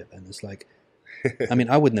like shit, then it's like, I mean,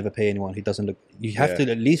 I would never pay anyone who doesn't look. You have to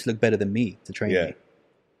at least look better than me to train me.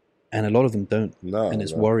 And a lot of them don't. No, and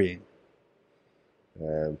it's worrying.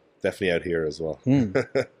 Definitely out here as well.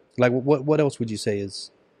 Like, what else would you say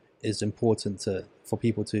is important for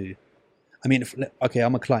people to? I mean, okay,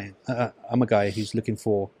 I'm a client. I'm a guy who's looking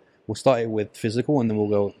for. We'll start it with physical, and then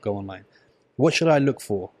we'll go online. What should I look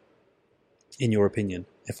for, in your opinion,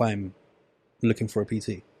 if I'm looking for a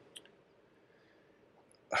PT?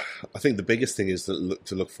 I think the biggest thing is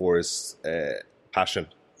to look for is passion.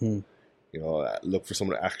 You know, look for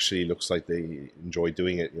someone that actually looks like they enjoy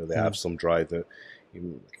doing it. You know, they have some drive.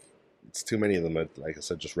 It's too many of them, like I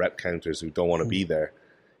said, just rep counters who don't want to be there.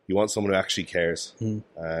 You want someone who actually cares.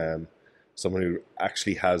 Someone who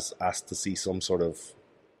actually has asked to see some sort of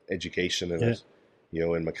education in it, you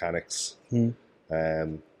know, in mechanics.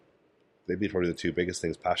 They'd be probably the 2 biggest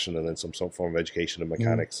things: passion, and then some form of education in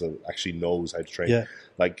mechanics, so actually knows how to train.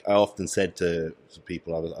 Like I often said to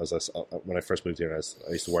people, when I first moved here,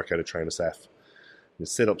 I used to work out at Train SF. I'd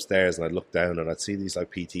sit upstairs and I'd look down and I'd see these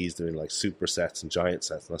like PTs doing like super sets and giant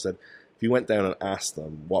sets, and I said, if you went down and asked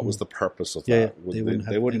them what was the purpose of that, they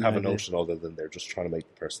wouldn't have a notion other than they're just trying to make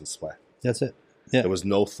the person sweat. That's it. Yeah. There was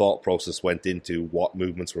no thought process went into what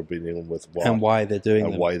movements were being done with what, and why they're doing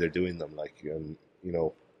them. And why they're doing them. Like, you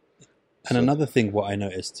know. And another thing, what I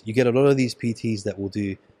noticed, you get a lot of these PTs that will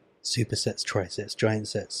do supersets, trisets, giant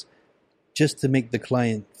sets, just to make the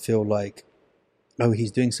client feel like, oh,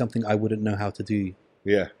 he's doing something I wouldn't know how to do.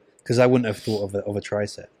 Yeah. Because I wouldn't have thought of a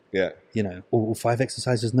tricep. Yeah. You know, or 5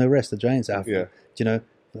 exercises, no rest, the giants have. Yeah. Do you know,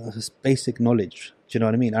 it's basic knowledge. Do you know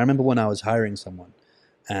what I mean? I remember when I was hiring someone,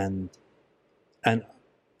 and And,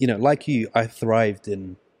 you know, like you, I thrived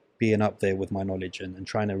in being up there with my knowledge and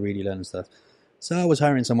trying to really learn stuff. So I was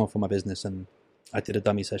hiring someone for my business, and I did a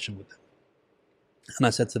dummy session with them. And I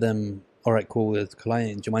said to them, all right, cool, with the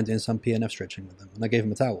client, do you mind doing some PNF stretching with them? And I gave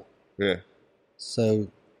him a towel. Yeah.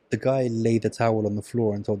 So the guy laid the towel on the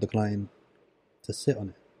floor and told the client to sit on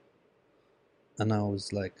it. And I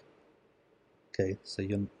was like, okay, so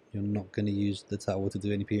you're not going to use the towel to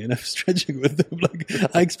do any PNF stretching with them.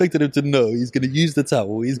 Like, I expected him to know he's going to use the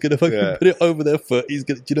towel. He's going to fucking put it over their foot. He's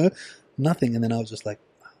going to, you know, nothing. And then I was just like,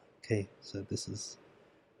 okay, so this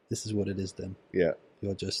is what it is then. Yeah.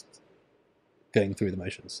 You're just going through the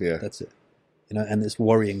motions. Yeah. That's it. You know, and it's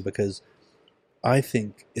worrying because I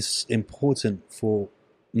think it's important for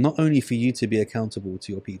not only for you to be accountable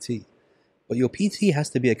to your PT, but your PT has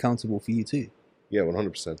to be accountable for you too. Yeah, 100%.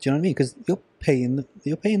 Do you know what I mean? Because you're paying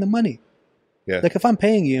the money. Yeah. Like if I'm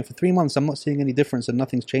paying you and for 3 months I'm not seeing any difference and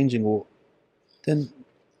nothing's changing, or then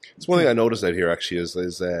it's one thing I noticed out here actually is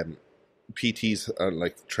PTs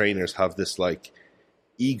like trainers have this like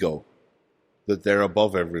ego that they're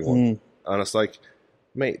above everyone, and it's like,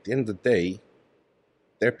 mate, at the end of the day,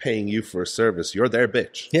 they're paying you for a service. You're their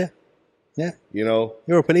bitch. Yeah. You know,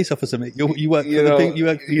 you're a police officer, mate. You work for the you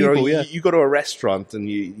work for people. Yeah. You go to a restaurant and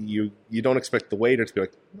you don't expect the waiter to be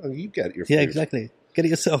like, oh, you get your food. Yeah, exactly. Get it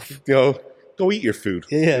yourself. You know, go eat your food.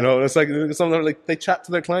 Yeah. You know, and it's like something like they chat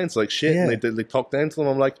to their clients like shit, and they talk down to them.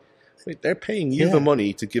 I'm like, wait, they're paying you the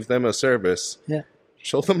money to give them a service. Yeah.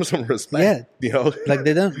 Show them some respect. Yeah. You know, like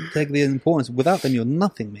they don't take the importance. Without them, you're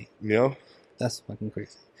nothing, mate. You know, that's fucking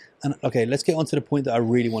crazy. And okay, let's get on to the point that I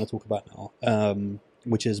really want to talk about now,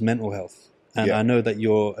 which is mental health. And I know that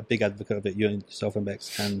you're a big advocate of it, you and yourself and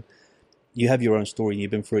Bex, and you have your own story,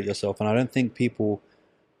 you've been through it yourself. And I don't think people,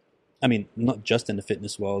 I mean, not just in the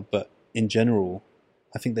fitness world, but in general,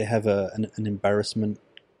 I think they have an embarrassment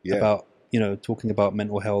about, you know, talking about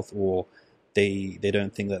mental health, or they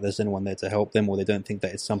don't think that there's anyone there to help them, or they don't think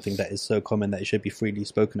that it's something that is so common that it should be freely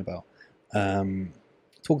spoken about.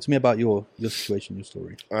 Talk to me about your situation, your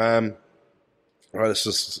story. All right, let's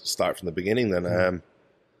just start from the beginning then.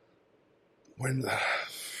 When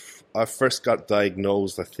I first got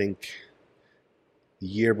diagnosed, I think the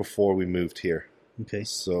year before we moved here. Okay.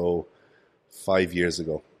 So 5 years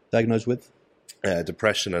ago. Diagnosed with?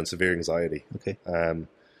 Depression and severe anxiety. Okay.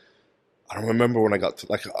 I remember when I got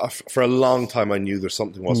to, like, for a long time I knew there's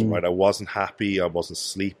something wasn't right. I wasn't happy. I wasn't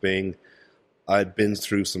sleeping. I'd been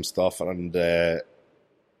through some stuff, and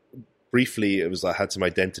briefly I had some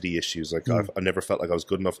identity issues. Like I never felt like I was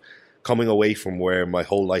good enough. Coming away from where my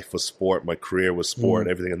whole life was sport, my career was sport,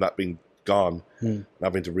 everything, and that being gone, and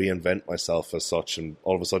having to reinvent myself as such, and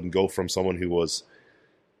all of a sudden go from someone who was,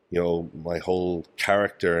 you know, my whole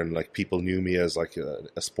character and like people knew me as like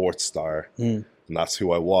a sports star, and that's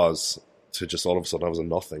who I was, to just all of a sudden I was a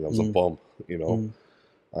nothing. I was a bum, you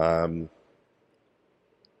know.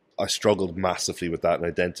 I struggled massively with that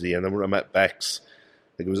identity, and then when I met Bex,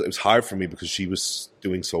 like it was hard for me because she was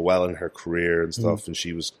doing so well in her career and stuff, and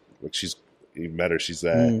she was like, you met her, she's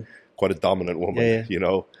quite a dominant woman, you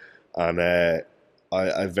know, and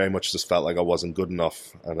I very much just felt like I wasn't good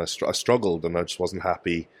enough, and I struggled, and I just wasn't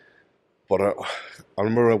happy. But I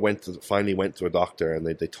remember I finally went to a doctor, and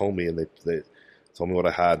they told me, and they told me what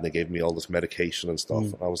I had, and they gave me all this medication and stuff,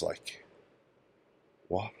 and I was like,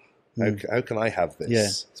 what? How can I have this? Yeah,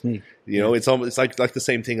 it's me. You know, it's like the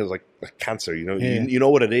same thing as like cancer. You know, you know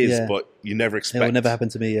what it is, but you never expect. It will never happen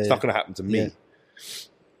to me. It's not going to happen to me.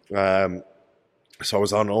 So I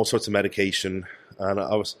was on all sorts of medication, and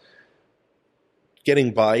I was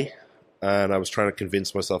getting by, and I was trying to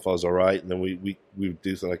convince myself I was all right. And then we would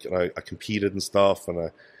do like, I competed and stuff, and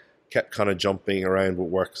I kept kind of jumping around with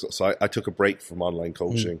work. So I took a break from online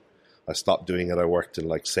coaching. I stopped doing it. I worked in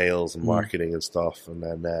like sales and marketing and stuff. And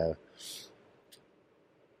then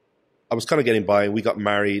I was kind of getting by. We got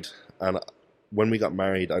married. And when we got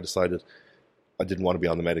married, I decided I didn't want to be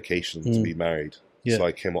on the medication to be married. Yeah. So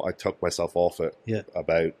I took myself off it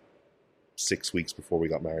about 6 weeks before we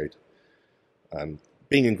got married. And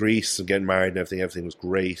being in Greece and getting married and everything was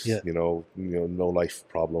great. Yeah. You know, no life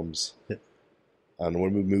problems. Yeah. And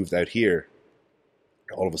when we moved out here,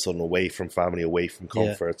 all of a sudden, away from family, away from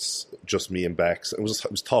comforts, just me and Bex. It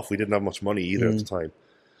was tough. We didn't have much money either at the time,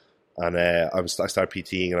 and I started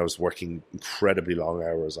PTing, and I was working incredibly long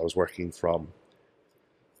hours. I was working from,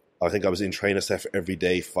 I think I was in train SF every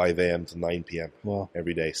day, 5 a.m. to 9 p.m. Wow.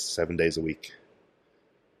 Every day, 7 days a week,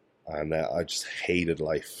 and I just hated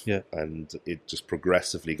life. Yeah. And it just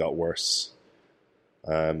progressively got worse.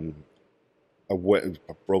 I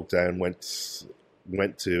broke down,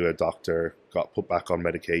 went to a doctor, got put back on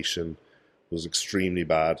medication, was extremely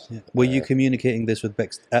bad. Yeah. Were you communicating this with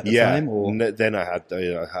Bex at the time? Or? Then I had,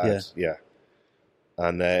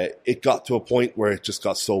 and it got to a point where it just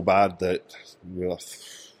got so bad that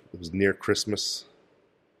it was near Christmas.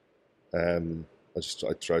 I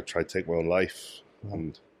tried to take my own life,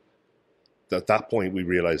 and at that point we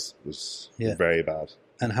realized it was very bad.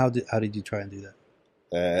 And how did you try and do that?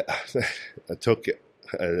 I took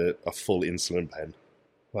a full insulin pen.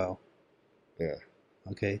 Wow. Yeah.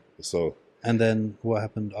 Okay. So. And then what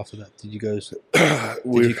happened after that? Did you go? Did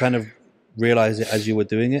you kind of realize it as you were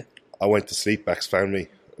doing it? I went to sleep. Bex found me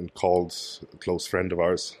and called a close friend of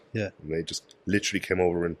ours. Yeah. And they just literally came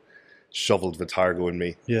over and shoveled Vitargo in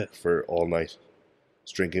me. Yeah. For all night.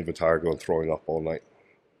 Just drinking Vitargo and throwing up all night.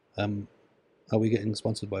 Are we getting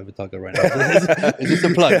sponsored by Vitargo right now? Is this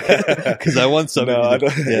a plug? Because I want some. No, I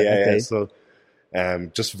don't. Okay. So,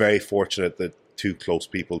 just very fortunate that two close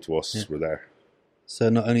people to us were there. So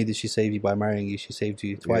not only did she save you by marrying you, she saved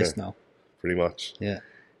you twice now. Pretty much. Yeah.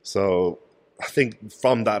 So I think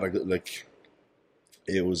from that,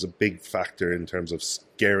 it was a big factor in terms of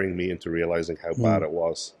scaring me into realizing how bad it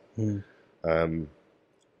was. And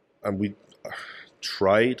we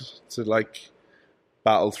tried to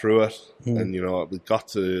battle through it, and we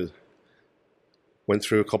went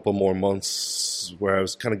through a couple more months where I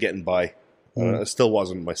was kind of getting by. I still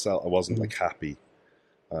wasn't myself. I wasn't happy,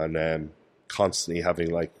 and constantly having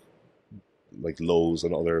like lows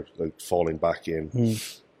and other falling back in.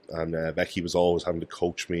 And Becky was always having to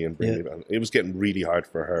coach me and bring me back. It was getting really hard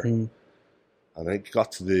for her. And then it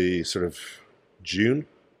got to the sort of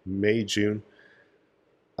May, June,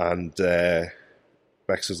 and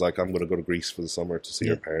Bex was like, I'm going to go to Greece for the summer to see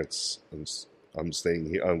her parents, and I'm staying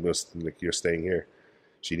here. You're staying here.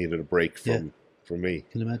 She needed a break from me.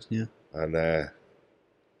 Can you imagine? Yeah. And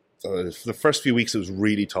for the first few weeks, it was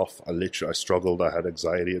really tough. I struggled. I had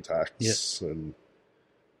anxiety attacks,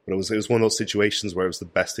 but it was one of those situations where it was the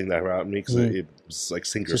best thing that ever happened to me, because it was like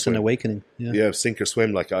sink or swim. Just an awakening. Yeah, sink or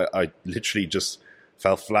swim. I literally just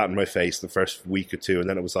fell flat on my face the first week or two, and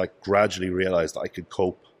then it was gradually realized I could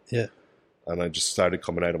cope. Yeah. And I just started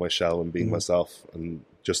coming out of my shell and being myself, and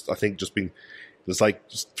I think being. It was like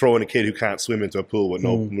just throwing a kid who can't swim into a pool with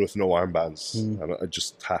no armbands, and I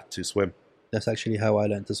just had to swim. That's actually how I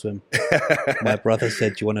learned to swim. My brother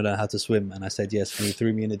said, "Do you want to learn how to swim?" And I said, "Yes." And he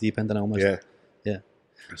threw me in the deep end, and I almost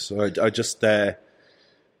So I just and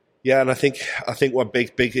I think what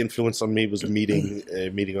big influence on me was meeting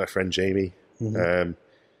my friend Jamie.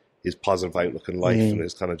 His positive outlook in life and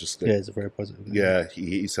his kind of just it's a very positive.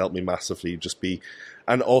 He's helped me massively.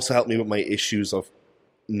 And also helped me with my issues of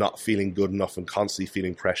not feeling good enough and constantly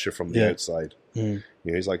feeling pressure from the outside.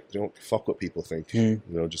 He's like, don't fuck what people think.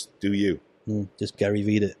 Just do you. Just Gary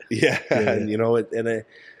V'd it. And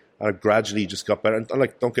I gradually just got better. And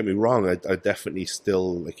don't get me wrong, I definitely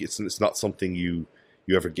still it's not something you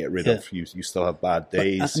ever get rid of. You still have bad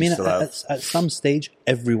days. But, at some stage,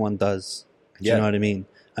 everyone does. Do you know what I mean?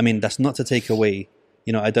 I mean, that's not to take away.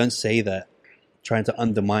 I don't say that trying to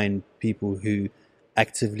undermine people who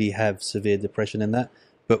actively have severe depression in that.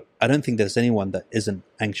 But I don't think there's anyone that isn't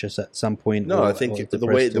anxious at some point. No, I think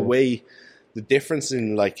the difference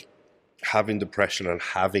in having depression and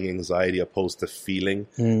having anxiety opposed to feeling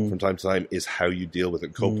from time to time is how you deal with it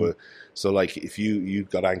and cope with it. So if you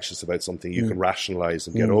got anxious about something, you can rationalize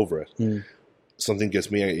and get over it. Something gets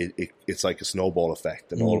me, it's like a snowball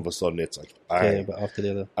effect, and all of a sudden it's bang. But after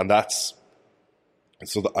the other. And that's,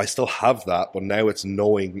 so that I still have that, but now it's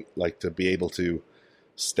knowing to be able to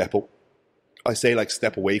step up. I say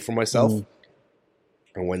step away from myself.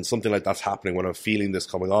 And when something like that's happening, when I'm feeling this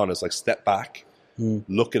coming on, it's step back,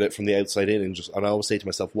 look at it from the outside in, and I always say to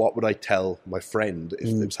myself, what would I tell my friend if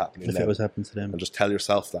it was happening to them? If it was happening to them. And just tell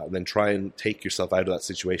yourself that, and then try and take yourself out of that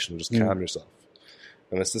situation and just calm yourself.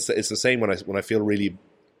 And it's the same when I feel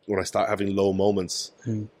when I start having low moments,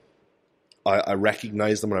 I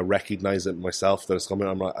recognize them, and I recognize it myself that it's coming.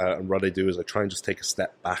 And what I do is I try and just take a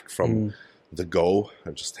step back from the go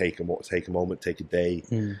and just take a moment, take a day.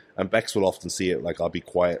 And Bex will often see it I'll be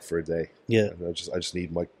quiet for a day. Yeah, and I just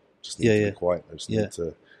need to be quiet. I just need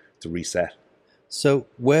to reset. So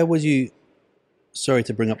where was you? Sorry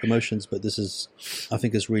to bring up emotions, but I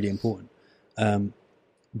think is really important.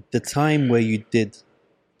 The time where you did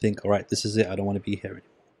think, all right, this is it, I don't want to be here anymore.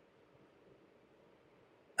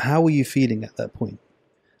 How were you feeling at that point?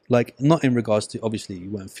 Not in regards to, obviously you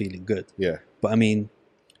weren't feeling good. Yeah. But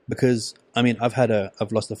because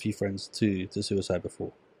I've lost a few friends to suicide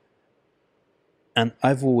before. And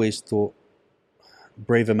I've always thought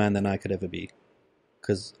braver man than I could ever be,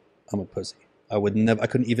 because I'm a pussy. I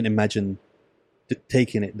couldn't even imagine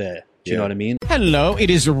taking it there. Do you know what I mean? Hello, it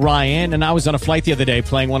is Ryan, and I was on a flight the other day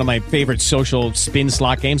playing one of my favorite social spin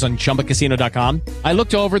slot games on ChumbaCasino.com. I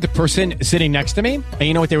looked over at the person sitting next to me, and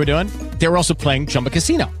you know what they were doing? They were also playing Chumba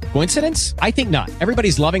Casino. Coincidence? I think not.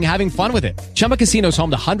 Everybody's loving having fun with it. Chumba Casino is home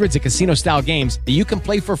to hundreds of casino-style games that you can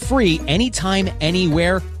play for free anytime,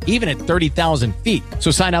 anywhere, even at 30,000 feet. So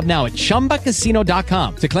sign up now at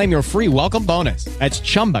ChumbaCasino.com to claim your free welcome bonus. That's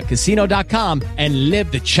ChumbaCasino.com and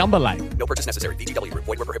live the Chumba life. No purchase necessary. VGW. Void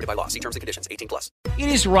were prohibited by law. See terms and conditions. 18+. It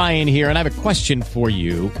is Ryan here, and I have a question for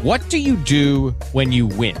you. What do you do when you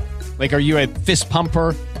win? Like, are you a fist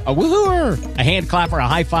pumper, a woohooer, a hand clapper, a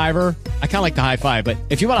high fiver? I kind of like the high five, but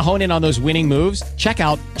if you want to hone in on those winning moves, check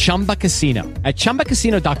out Chumba Casino. At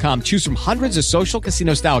ChumbaCasino.com, choose from hundreds of social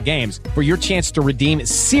casino-style games for your chance to redeem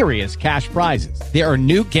serious cash prizes. There are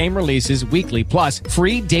new game releases weekly, plus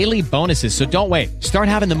free daily bonuses, so don't wait. Start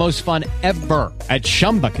having the most fun ever at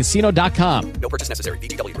ChumbaCasino.com. No purchase necessary.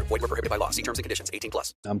 VGW. Void were prohibited by law. See terms and conditions.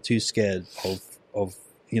 18+. I'm too scared of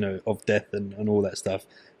death and all that stuff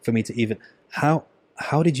for me to even... How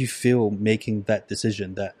did you feel making that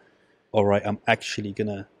decision that, all right, I'm actually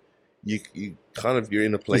gonna... You kind of, you're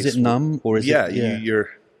in a place... Is it numb or is it... Yeah, you're...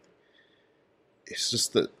 It's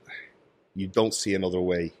just that you don't see another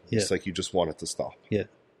way. Yeah. It's like you just want it to stop. Yeah.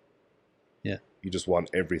 Yeah. You just want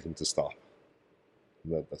everything to stop.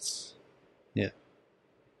 That's... Yeah.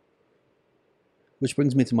 Which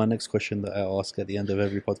brings me to my next question that I ask at the end of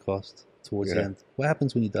every podcast, towards the end. What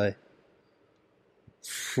happens when you die?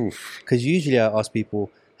 Because usually I ask people,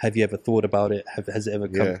 have you ever thought about it? Has it ever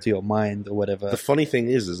come to your mind or whatever? The funny thing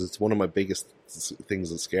is it's one of my biggest things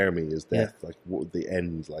that scare me is death. Like, what would the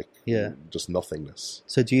end? Like, just nothingness.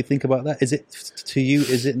 So do you think about that? Is it, to you,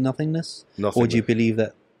 is it nothingness? Nothingness. Or do you believe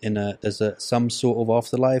that there's some sort of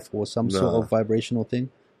afterlife or some sort of vibrational thing?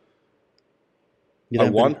 I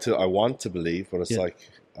want to believe, but it's like,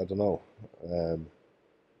 I don't know.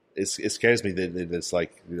 It scares me that it's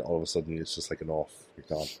like all of a sudden it's just like an off, you're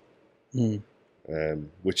gone.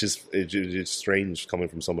 Which is it's strange coming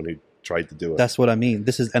from someone who tried to do it. That's what I mean.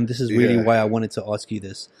 This is really why I wanted to ask you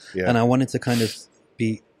this, and I wanted to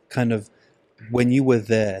kind of when you were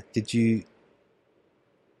there, did you?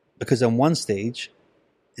 Because on one stage,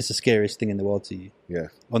 it's the scariest thing in the world to you. Yeah.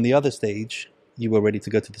 On the other stage, you were ready to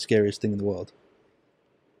go to the scariest thing in the world.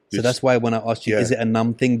 So that's why when I asked you, is it a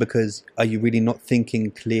numb thing? Because are you really not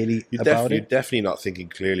thinking clearly about it? You're definitely not thinking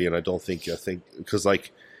clearly, and I think because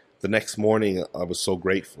like the next morning I was so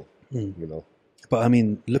grateful, you know. But I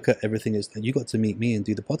mean, look at everything you got to meet me and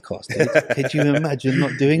do the podcast. Could you imagine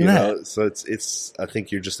not doing that? Know, so it's. I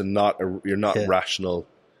think you're just you're not rational.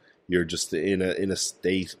 You're just in a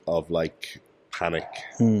state of like panic,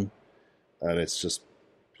 and it's just.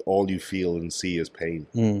 All you feel and see is pain.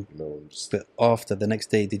 You know, but after the next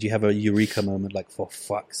day, did you have a eureka moment? Like, for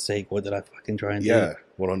fuck's sake, what did I fucking try and do? Yeah,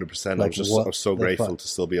 100%. I was so grateful to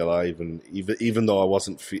still be alive, and even though I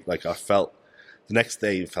wasn't I felt the next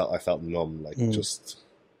day. I felt numb. Like just,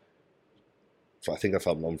 I think I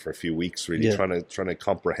felt numb for a few weeks. Really trying to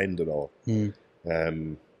comprehend it all.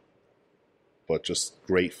 But just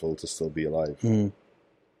grateful to still be alive and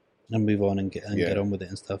move on and get on with it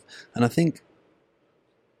and stuff. And I think.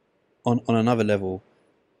 On another level,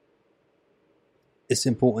 it's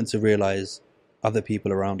important to realize other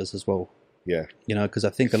people around us as well. Yeah. You know, because I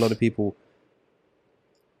think a lot of people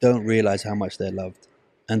don't realize how much they're loved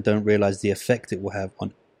and don't realize the effect it will have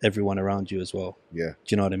on everyone around you as well. Yeah. Do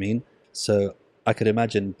you know what I mean? So I could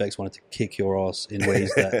imagine Bex wanted to kick your ass in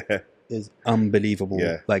ways that is unbelievable,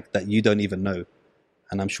 like that you don't even know.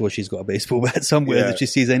 And I'm sure she's got a baseball bat somewhere that she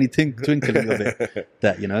sees any twinkling of it,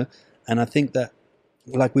 that, you know. And I think that,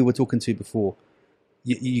 like we were talking to before,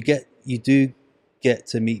 you do get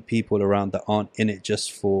to meet people around that aren't in it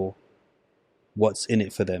just for what's in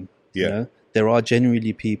it for them. Yeah. You know? There are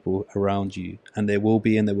genuinely people around you, and there will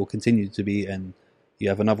be, and there will continue to be, and you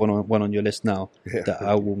have another one on your list now that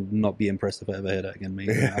I will not be impressed if I ever hear that again, mate.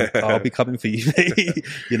 I'll be coming for you,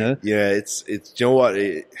 you know? Yeah, it's you know what?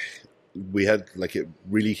 We had, like, it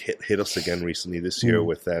really hit us again recently this year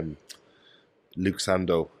with Luke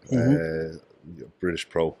Sando, British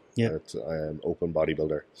pro, open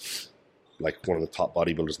bodybuilder, like one of the top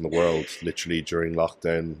bodybuilders in the world. Literally during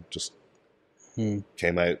lockdown, just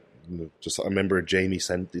came out. Just I remember Jamie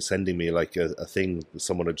sending me like a thing that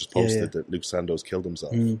someone had just posted that Luke Sando's killed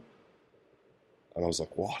himself, and I was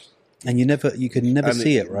like, "What?" And you could never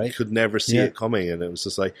see it, right? You could never see it coming, and it was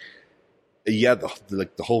just like,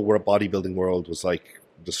 the whole bodybuilding world was like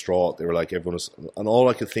distraught. They were like, everyone was, and all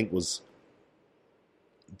I could think was.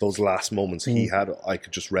 Those last moments he had, I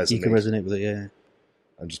could just resonate. You can resonate with it,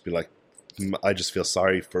 and just be like, I just feel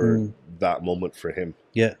sorry for that moment for him.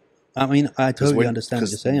 Yeah, I mean, I totally when- understand what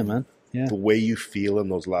 'cause you're saying, man. Yeah. The way you feel in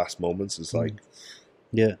those last moments is like,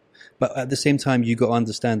 Yeah, but at the same time, you got to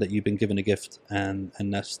understand that you've been given a gift, and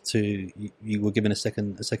that's you were given a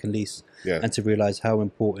second lease, yeah, and to realize how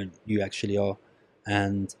important you actually are.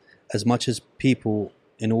 And as much as people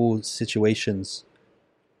in all situations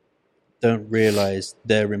don't realize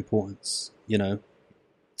their importance,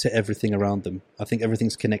 to everything around them, I think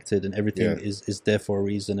everything's connected and everything is there for a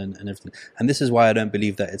reason and everything. And this is why I don't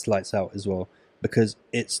believe that it's lights out as well, because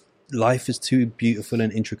life is too beautiful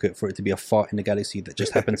and intricate for it to be a fart in the galaxy that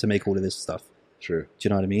just happened to make all of this stuff. true. Do you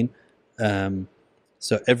know what I mean?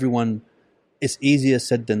 So everyone, it's easier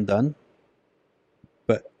said than done,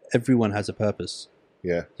 but everyone has a purpose.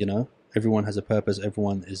 Yeah, Everyone has a purpose.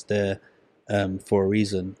 Everyone is there for a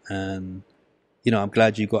reason, and I'm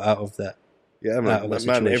glad you got out of that. yeah, Out of that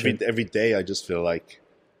man. situation. Every day, I just feel like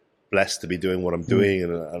blessed to be doing what I'm doing,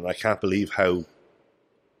 and I can't believe how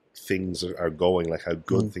things are going, like how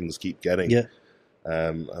good things keep getting. Yeah,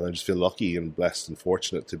 And I just feel lucky and blessed and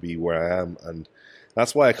fortunate to be where I am, and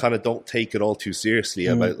that's why I kind of don't take it all too seriously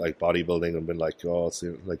about like bodybuilding and been like, oh, it's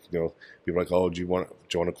like people are like, oh, do you want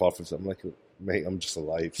to qualify? I'm like, mate, I'm just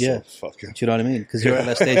alive. Yeah. So fuck it. do you know what I mean? Because you're at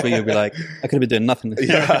that stage where you'll be like, I could have been doing nothing.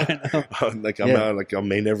 Yeah, like I'm Yeah. now, like I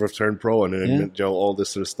may never have turned pro, and all this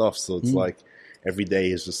sort of stuff. So it's like every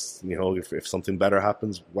day is just if something better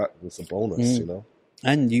happens, it's a bonus,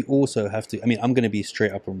 And you also have to. I mean, I'm going to be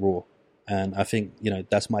straight up and raw, and I think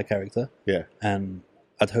that's my character. Yeah, And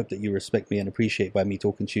I'd hope that you respect me and appreciate by me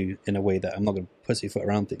talking to you in a way that I'm not going to pussyfoot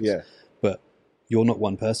around things. yeah, But you're not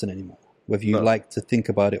one person anymore, whether you No. like to think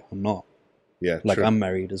about it or not. yeah. Like true. I'm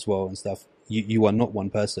married as well and stuff. You are not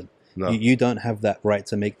one person. No. You don't have that right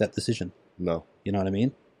to make that decision. No, You know what I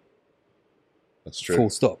mean? that's true. Full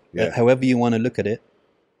stop. Yeah. However you want to look at it,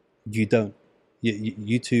 you don't.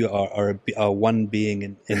 You two are one being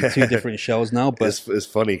in two different shells now. But It's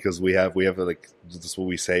funny because we have like, that's what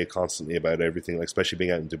we say constantly about everything, like especially being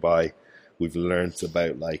out in Dubai. We've learned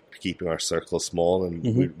about like keeping our circle small, and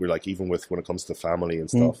we're like, even when it comes to family and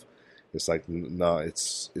stuff, it's like, no,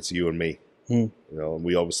 it's you and me. And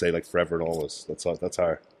we always say like forever and always. That's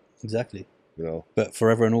our exactly. you But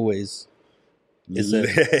forever and always is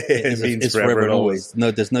it means it's forever and always. No,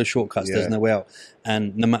 there's no shortcuts. Yeah. There's no way out.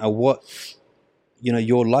 And no matter what,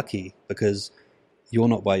 you're lucky because you're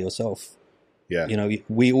not by yourself. Yeah,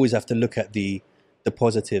 We always have to look at the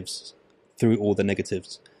positives through all the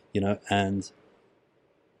negatives. And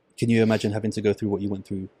can you imagine having to go through what you went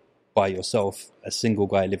through by yourself, a single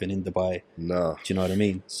guy living in Dubai? no, Do you know what I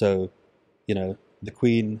mean? So, the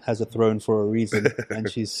Queen has a throne for a reason,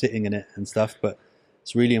 and she's sitting in it and stuff. But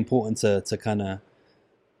it's really important to kind of,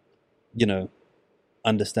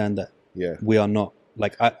 understand that yeah, we are not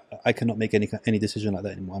like I cannot make any decision like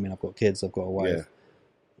that anymore. I mean, I've got kids, I've got a wife. Yeah.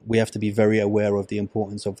 We have to be very aware of the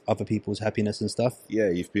importance of other people's happiness and stuff. yeah.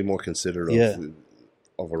 You've been more considerate Yeah.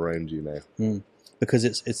 of around you now. Because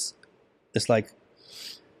it's like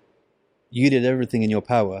you did everything in your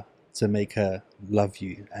power to make her love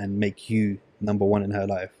you and make you number one in her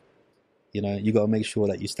life. You got to make sure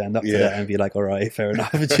that you stand up to Yeah. that and be like, all right, fair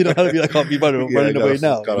enough. But I can't be running away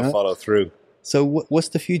now. Gotta follow through. So what's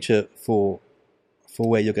the future for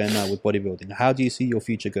where you're going now with bodybuilding? How do you see your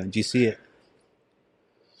future going? Do you see it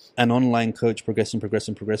an online coach progressing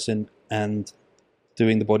and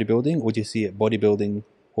doing the bodybuilding, or do you see it bodybuilding,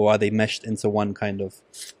 or are they meshed into one kind of?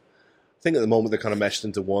 I think at the moment they're kind of meshed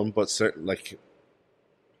into one, but certain like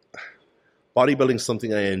bodybuilding is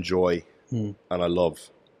something I enjoy and I love.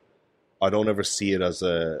 I don't ever see it as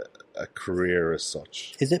a career as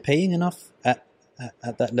such. Is it paying enough at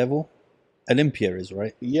that level? Olympia is,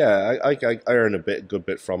 right? Yeah, I earn a good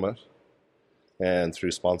bit from it, and through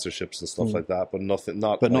sponsorships and stuff like that. But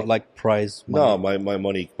not like prize money. No, my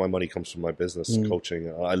money comes from my business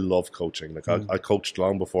coaching. I love coaching. Like I coached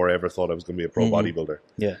long before I ever thought I was going to be a pro bodybuilder.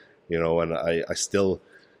 Yeah, and I still,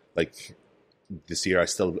 like, this year I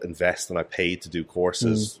still invest and I pay to do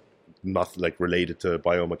courses, not like related to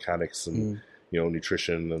biomechanics and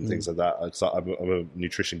nutrition and things like that. So I'm a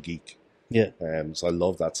nutrition geek. Yeah. So I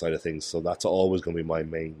love that side of things. So that's always going to be my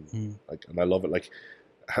main. Like, and I love it. Like,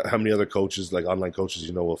 how many other coaches, like online coaches,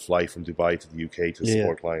 will fly from Dubai to the UK to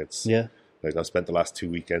support clients? Yeah. Like, I've spent the last 2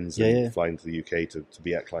 weekends flying to the UK to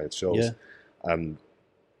be at clients' shows. Yeah. And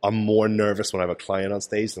I'm more nervous when I have a client on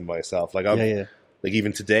stage than myself. Like, like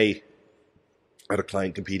even today, I had a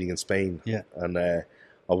client competing in Spain. Yeah. And I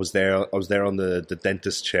was there on the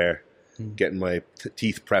dentist chair, getting my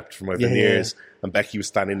teeth prepped for my veneers, and Becky was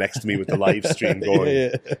standing next to me with the live stream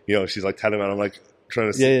going. She's like telling me, and I'm like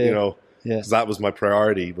trying to, because that was my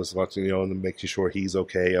priority, was watching, and making sure he's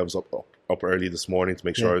okay. I was up up early this morning to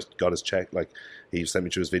make sure I got his check. Like, he sent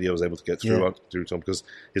me through his video, I was able to get through to him, because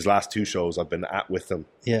his last 2 shows I've been at with him.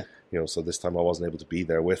 Yeah. You know, so this time I wasn't able to be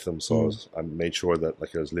there with him. So I made sure that,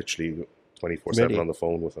 like, I was literally 24/7 on the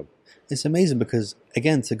phone with him. It's amazing because,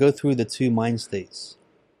 again, to go through the 2 mind states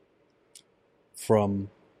from,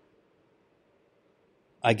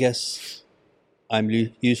 I guess, I'm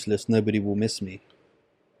useless, nobody will miss me,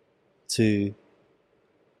 to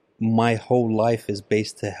my whole life is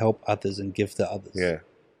based to help others and give to others. Yeah.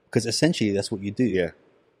 Because essentially that's what you do. Yeah.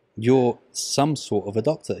 You're some sort of a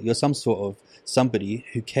doctor. You're some sort of somebody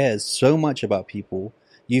who cares so much about people.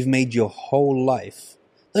 You've made your whole life.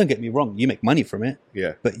 Don't get me wrong, you make money from it.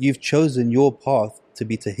 Yeah. But you've chosen your path to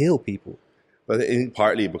be to heal people. But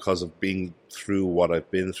partly because of being through what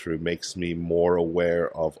I've been through makes me more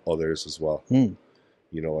aware of others as well. You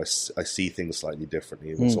know, I see things slightly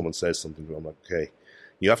differently. When someone says something, I'm like, okay.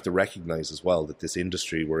 You have to recognize as well that this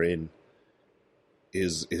industry we're in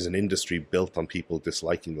is an industry built on people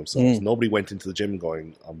disliking themselves. Nobody went into the gym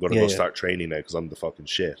going, I'm going to go start training now because I'm the fucking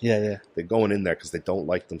shit. Yeah. They're going in there because they don't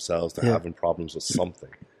like themselves. They're having problems with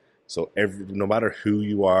something. So no matter who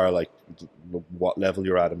you are, like what level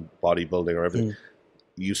you're at in bodybuilding or everything,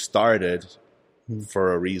 you started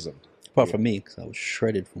for a reason. Apart from me, because I was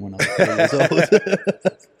shredded from when I was 4 years old.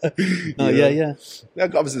 Yeah.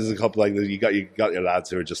 Obviously, there's a couple like you got your lads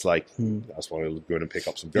who are just like, I just want to go in and pick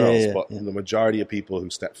up some girls. But the majority of people who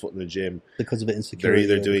step foot in the gym because of the insecurity,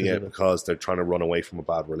 they're either doing it because they're trying to run away from a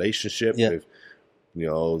bad relationship. Yeah. You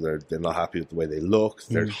know, they're not happy with the way they look.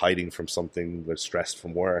 They're hiding from something. They're stressed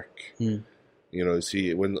from work. You know,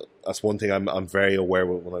 see, that's one thing I'm very aware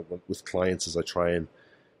when I with clients is I try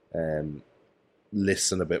and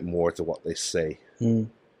listen a bit more to what they say,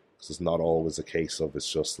 because it's not always a case of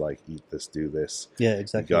it's just like eat this, do this. Yeah,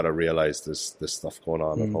 exactly. You got to realize there's stuff going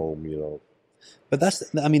on at home, you know. But that's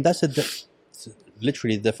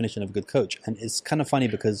literally the definition of a good coach, and it's kind of funny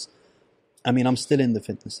because, I mean, I'm still in the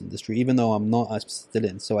fitness industry, even though I'm not. I'm still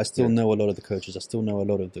in, so I still know a lot of the coaches. I still know a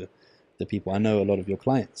lot of the people. I know a lot of your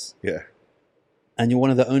clients. Yeah. And you're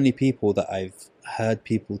one of the only people that I've heard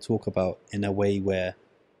people talk about in a way where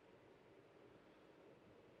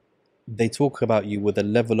they talk about you with a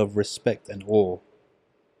level of respect and awe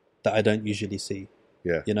that I don't usually see.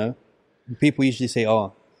 Yeah. You know? People usually say,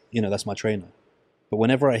 oh, you know, that's my trainer. But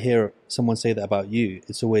whenever I hear someone say that about you,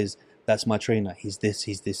 it's always, that's my trainer. He's this,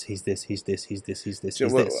 he's this, he's this, he's this, he's this, he's this,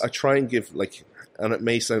 he's this. I try and give, like, and it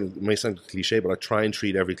may sound cliche, but I try and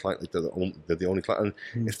treat every client like they're the only client.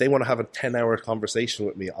 And if they want to have a 10-hour conversation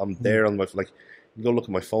with me, I'm there on my, like, you go look at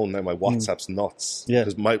my phone now, my WhatsApp's nuts. Yeah.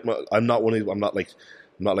 Because I'm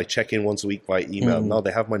not like check in once a week by email. No,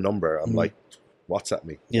 they have my number. I'm like, WhatsApp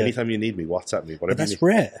me. Yeah. Anytime you need me, WhatsApp me. Whatever. But that's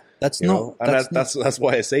rare. That's not. And that's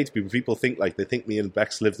why I say to people. People think me and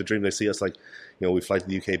Bex live the dream. They see us like, you know, we fly to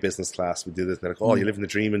the UK business class. We do this. And they're like, oh, you live in the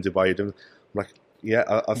dream in Dubai. I'm like,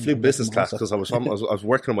 yeah, I flew business class because I was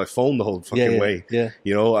working on my phone the whole fucking way. Yeah.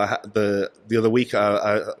 You know, the other week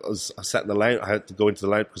I sat in the lounge. I had to go into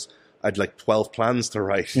the lounge because I had like 12 plans to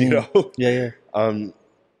write. You know. Yeah. On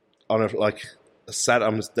a like.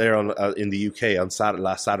 I'm there in the UK on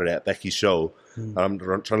last Saturday at Becky's show. And I'm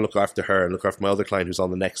trying to look after her and look after my other client who's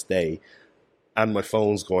on the next day. And my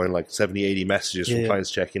phone's going like 70, 80 messages from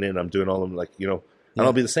clients checking in. I'm doing all of them, like, you know. And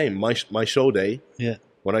I'll be the same. My show day,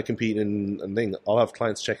 when I compete in thing, I'll have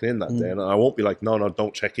clients checking in that day. And I won't be like, no,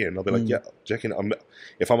 don't check in. I'll be like, yeah, check in.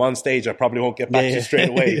 If I'm on stage, I probably won't get back to you straight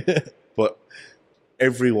away. But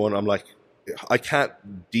everyone, I'm like, I can't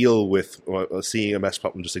deal with seeing a mess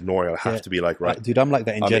pop and just ignoring it. I have to be like, right. Dude, I'm like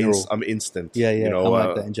that in general. I'm instant. Yeah. You know, I'm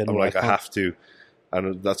like that in general. I'm like, I have to.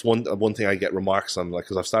 And that's one thing I get remarks on, like,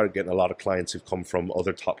 because I've started getting a lot of clients who've come from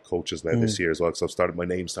other top coaches now this year as well, because my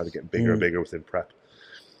name started getting bigger and bigger within prep.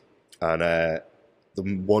 And the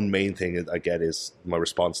one main thing I get is my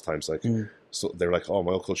response times. Like, so they're like, oh,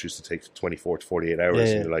 my old coach used to take 24 to 48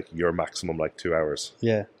 hours. And they're like, your maximum, like 2 hours.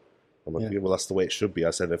 Yeah. I'm like, well, that's the way it should be. I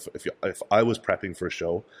said, if I was prepping for a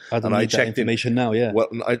show and I checked information now, well,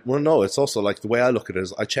 no, it's also like the way I look at it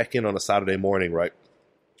is I check in on a Saturday morning, right?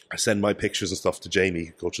 I send my pictures and stuff to Jamie,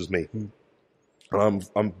 who coaches me, and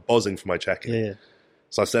I'm buzzing for my check-in. Yeah.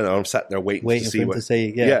 So I'm sat there waiting to see what to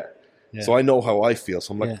say, yeah. So I know how I feel.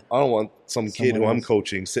 So I'm like, I don't want some kid who I'm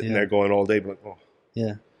coaching sitting there going all day, but like, oh,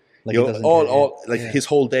 yeah. Like, you know, his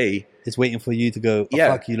whole day is waiting for you to go,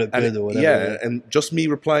 fuck, you look good or whatever. Yeah, and just me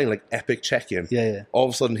replying like epic check-in. Yeah. All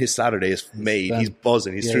of a sudden his Saturday is made. He's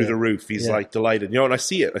buzzing. He's through the roof. He's like delighted. You know, and I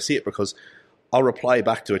see it because I'll reply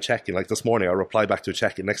back to a check-in. Like this morning, I'll reply back to a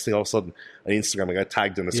check-in. Next thing, all of a sudden, on Instagram, I got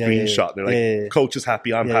tagged in a screenshot. They're like, coach is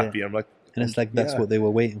happy, I'm happy. I'm like, And it's like that's what they were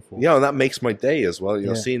waiting for. Yeah, and that makes my day as well. You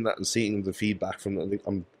know, seeing that and seeing the feedback from them,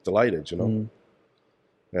 I'm delighted. You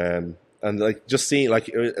know, and like just seeing like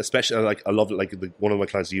especially like I love it. Like one of my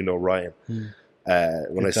clients, Ryan.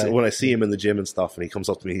 When I see him in the gym and stuff, and he comes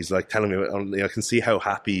up to me, he's like telling me, I can see how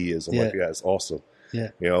happy he is. I'm like, yeah, it's awesome.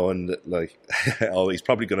 Yeah, you know, and like, he's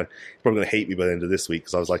probably gonna hate me by the end of this week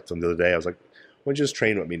because I was like to him the other day, I was like, why don't you just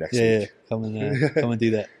train with me next week? Yeah, come and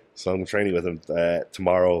do that. So I'm training with him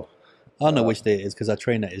tomorrow. I don't know which day it is because I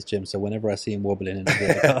train at his gym. So whenever I see him wobbling in,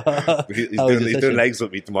 he's doing legs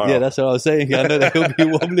with me tomorrow. Yeah, that's what I was saying. I know that he'll be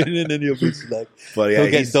wobbling in, and he'll be like, but yeah,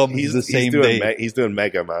 he'll get dom the same day. He's doing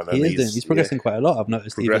mega, man. He's progressing quite a lot. I've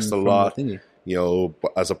noticed. Progressed a lot. You know,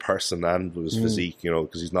 as a person and with his physique. You know,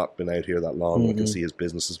 because he's not been out here that long. I can see his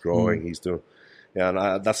business is growing. He's doing. Yeah,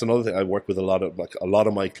 and that's another thing. I work with a lot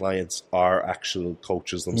of my clients are actual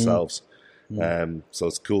coaches themselves. So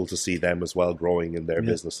it's cool to see them as well growing in their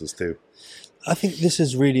businesses too. I think this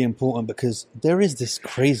is really important because there is this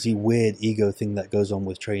crazy weird ego thing that goes on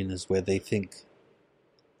with trainers where they think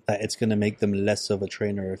that it's going to make them less of a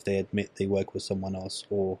trainer if they admit they work with someone else.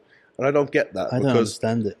 And I don't get that. I don't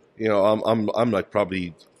understand it. You know, I'm like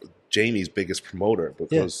probably Jamie's biggest promoter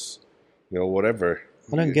because you know, whatever.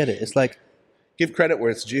 I don't get it. It's like give credit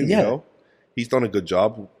where it's due. You know, he's done a good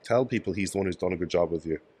job. Tell people he's the one who's done a good job with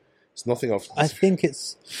you. It's nothing of. I think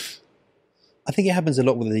it happens a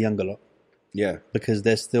lot with the younger lot. Yeah, because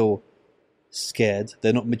they're still scared.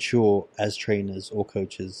 They're not mature as trainers or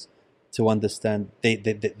coaches to understand. They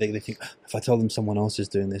think if I tell them someone else is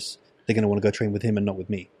doing this, they're going to want to go train with him and not with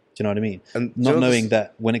me. Do you know what I mean? And not knowing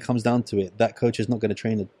that when it comes down to it, that coach is not going to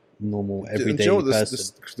train a normal everyday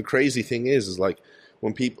person. The crazy thing is like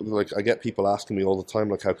when people like I get people asking me all the time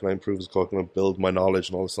like how can I improve as a coach? Can I build my knowledge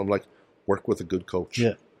and all this? I'm like work with a good coach.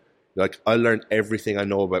 Yeah. Like I learned everything I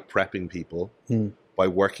know about prepping people by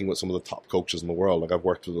working with some of the top coaches in the world. Like I've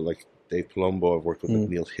worked with like Dave Palumbo, I've worked with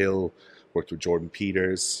Neil Hill, worked with Jordan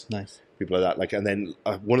Peters, people like that. Like, and then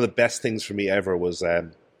one of the best things for me ever was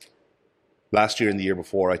last year and the year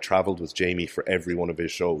before, I traveled with Jamie for every one of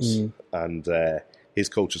his shows, and his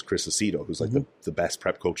coach is Chris Aceto, who's like the best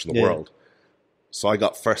prep coach in the world. So I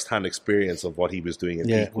got first-hand experience of what he was doing in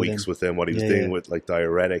peak weeks with him, what he was doing with like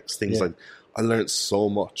diuretics, things like. I learned so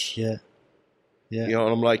much. Yeah. You know,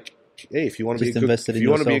 and I'm like, hey, if you want to be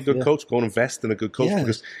a good coach, go and invest in a good coach. Yeah.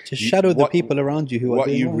 Because just shadow the people around you who are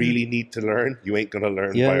what you really need to learn. You ain't going to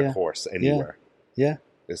learn by a course anywhere. Yeah.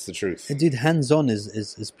 It's the truth. And dude, hands-on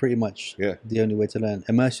is pretty much the only way to learn.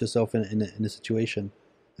 Immerse yourself in a situation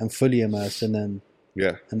and fully immerse, and then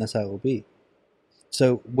and that's how it will be.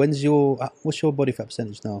 So what's your body fat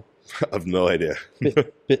percentage now? I've no idea.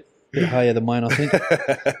 Bit higher than mine, I think.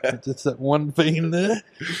 Just that one thing there.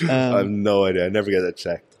 I have no idea. I never get that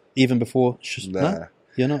checked. Even before? Nah.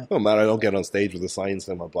 You're not? Oh man, I don't get on stage with a sign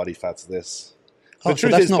saying my body fat's this. Oh, so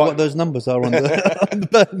that's not what those numbers are on the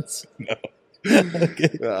bands? No. Okay.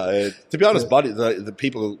 To be honest, the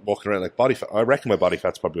people walking around like body fat, I reckon my body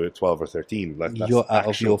fat's probably 12 or 13. Like, you're out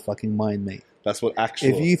of your fucking mind, mate. That's what actual...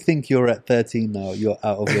 If you think you're at 13 now, you're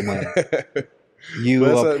out of your mind. You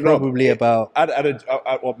are probably about...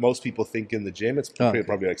 At what most people think in the gym, it's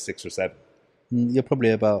probably like 6 or 7. You're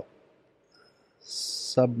probably about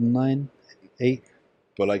sub 9, 8.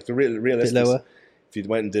 But like the realistic... Bit lower. If you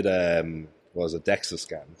went and did a DEXA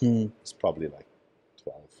scan, it's probably like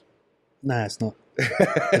 12. Nah, it's not.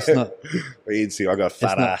 It's not. You'd see, I got a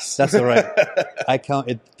fat ass. That's all right. I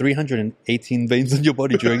counted 318 veins on your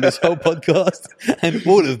body during this whole podcast, and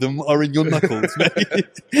all of them are in your knuckles,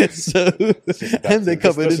 mate. So, and they're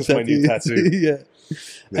covered in tattoos. Yeah.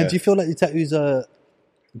 And do you feel like your tattoos are?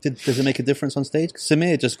 Does it make a difference on stage?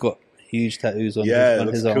 Samir just got huge tattoos on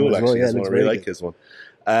his arm cool, as well. Yeah, I really like his one.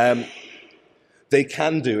 They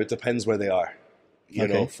can do. It depends where they are. You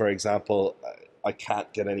know, for example, I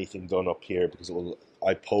can't get anything done up here because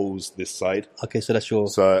I pose this side. Okay, so that's your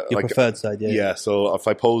preferred side, yeah. Yeah, so if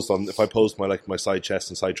I posed my side chest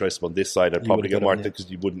and side tricep on this side, I'd probably get marked because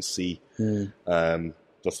you wouldn't see. But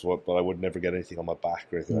I would never get anything on my back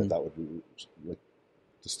or anything like that would like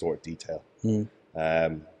distort detail.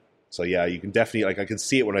 So yeah, you can definitely I can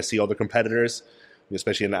see it when I see other competitors,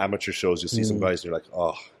 especially in the amateur shows. You see some guys and you're like,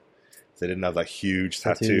 oh. They didn't have that huge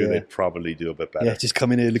tattoo, they'd probably do a bit better. Yeah, just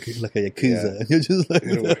come in here looking like a Yakuza. And you're just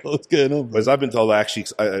like, what's going on? Whereas I've been told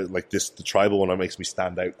like the tribal one makes me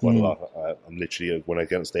stand out quite a lot. I'm literally, when I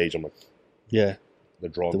get on stage, I'm like, they're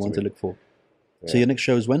drawn the one to look for. Yeah. So your next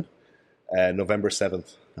show is when? November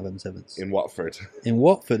 7th. November 7th. In Watford. In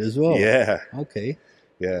Watford as well? Yeah. Okay.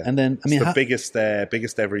 Yeah. And then, it's the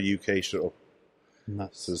biggest ever UK show.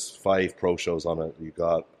 Nuts. There's 5 pro shows on it. You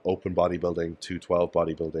got open bodybuilding, 212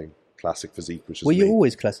 bodybuilding, classic physique, which is Were you me.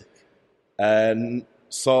 always classic? And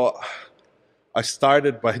so I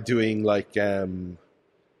started by doing like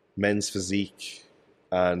men's physique,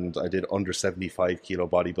 and I did under 75 kilo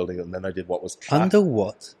bodybuilding, and then I did what was Under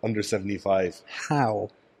what? under 75. How?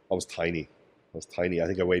 I was tiny. I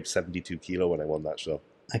think I weighed 72 kilo when I won that show.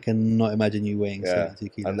 I cannot imagine you weighing 72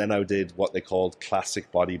 kilos. And then I did what they called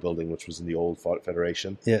classic bodybuilding, which was in the old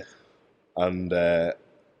federation. Yeah. And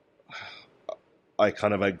I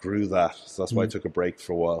kind of outgrew that, so that's why I took a break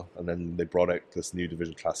for a while. And then they brought out this new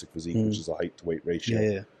division, classic physique, which is a height to weight ratio.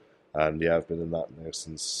 Yeah. And yeah, I've been in that now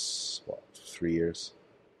since 3 years.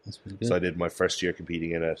 That's pretty good. So I did my first year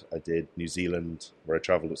competing in it. I did New Zealand, where I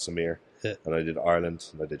travelled with Samir, and I did Ireland,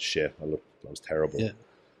 and I did shit. I was terrible. Yeah.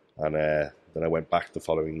 And then I went back the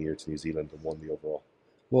following year to New Zealand and won the overall.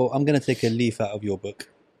 Well, I'm going to take a leaf out of your book.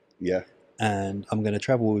 Yeah. And I'm going to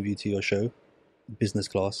travel with you to your show, business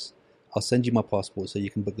class. I'll send you my passport so you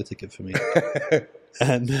can book the ticket for me.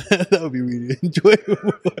 And that would be really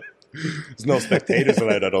enjoyable. There's no spectators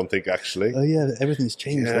allowed, I don't think, actually. Oh, yeah, everything's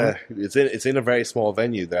changed. Yeah, Right? it's in a very small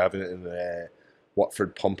venue. They're having it in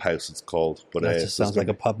Watford Pump House, it's called. But That just sounds like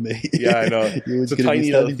a pub, mate. Yeah, I know. You're It's a going to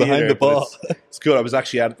be tiny little standing behind the theatre, bar. but it's cool. I was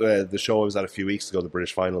actually at the show I was at a few weeks ago. The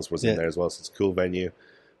British Finals was in Yeah. there as well, so it's a cool venue.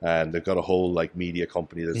 And they've got a whole like media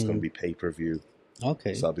company that's going to be pay-per-view.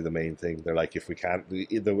 Okay. So that'll be the main thing. They're like, if we can't,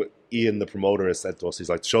 Ian, the promoter, has said to us, he's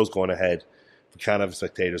like, the show's going ahead. If we can't have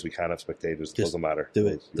spectators, we can't have spectators. It Just doesn't matter. Do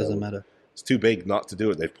it. You know, Doesn't matter. It's too big not to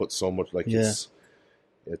do it. They've put so much, like, Yeah.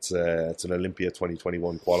 it's an Olympia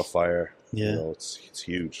 2021 qualifier. Yeah. You know, it's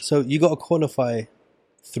huge. So you got to qualify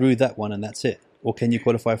through that one and that's it? Or can you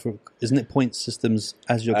qualify for, isn't it point systems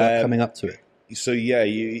as you're coming up to it? So yeah,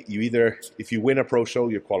 you either, if you win a pro show,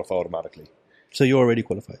 you're qualified automatically. So you're already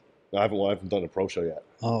qualified? I haven't done a pro show yet.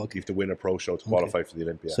 Oh, okay. You have to win a pro show to qualify for the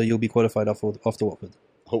Olympia. So you'll be qualified after Watford?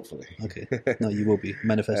 Hopefully. Okay. No, you will be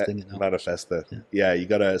manifesting it now. Manifest it. Yeah, you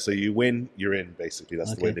gotta. So you win, you're in. Basically,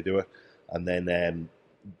 that's the way they do it. And then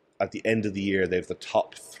at the end of the year, they have the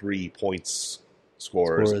top 3 points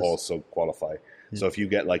scorers also qualify. Yeah. So if you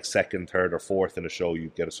get like second, third, or fourth in a show,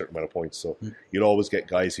 you get a certain amount of points. So you'd always get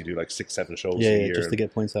guys who do like 6-7 shows a year, just to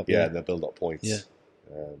get points up. Yeah, and they build up points. Yeah,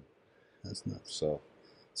 that's nuts.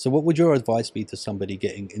 So what would your advice be to somebody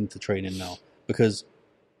getting into training now? Because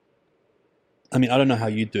I mean, I don't know how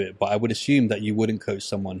you do it, but I would assume that you wouldn't coach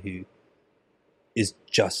someone who is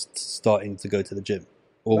just starting to go to the gym,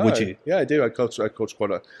 or would you? Yeah, I do. I coach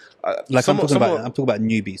quite a. I'm talking about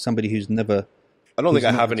newbie, somebody who's never. I don't think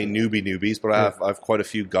I have any newbies, but I have quite a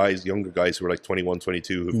few guys, younger guys who are like 21,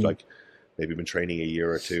 22, who've like maybe been training a year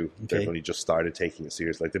or two. Okay. They've only just started taking it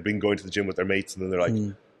serious. Like they've been going to the gym with their mates, and then they're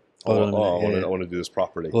like, I want to do this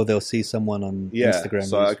properly. Or they'll see someone on Instagram.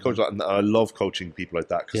 So I coach, and I love coaching people like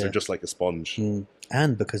that because they're just like a sponge.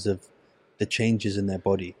 And because of the changes in their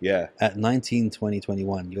body. Yeah. At 19, 20,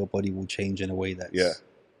 21, your body will change in a way that's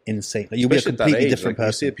insane. Like, you'll especially be a completely different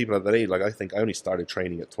person. You see people at that age, like I think I only started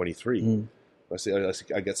training at 23.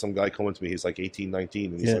 I get some guy coming to me, he's like 18,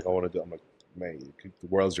 19, and he's like, I want to do it. I'm like, man, the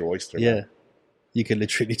world's your oyster. Yeah. Man. You can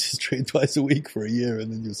literally just train twice a week for a year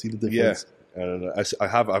and then you'll see the difference. Yeah. And I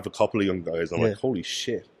have a couple of young guys. I'm like, holy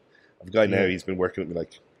shit! I have a guy now. He's been working with me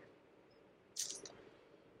like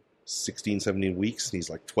 16, 17 weeks, and he's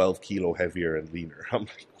like 12 kilo heavier and leaner. I'm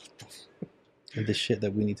like, what the fuck? The shit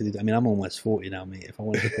that we need to do. I mean, I'm almost 40 now, mate. If I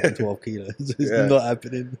wanted to put on 12 kilos, it's not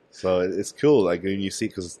happening. So it's cool, like when you see,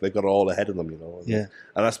 because they got it all ahead of them, you know. And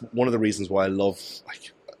that's one of the reasons why I love.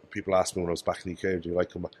 Like, people ask me when I was back in the UK, do you like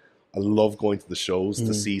them? I love going to the shows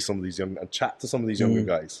to see some of these young and chat to some of these younger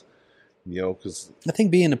guys. You know, because I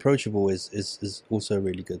think being approachable is also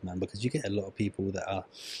really good, man, because you get a lot of people that are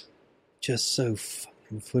just so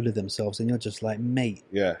fucking full of themselves, and you're just like, mate.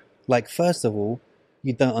 Yeah. Like, first of all,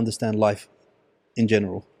 you don't understand life in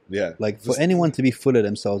general. Yeah. Like, for anyone to be full of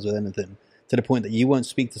themselves with anything, to the point that you won't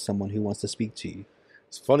speak to someone who wants to speak to you.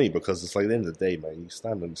 It's funny because it's like at the end of the day, man, you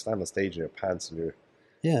stand on stage in your pants and you're.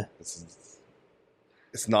 Yeah.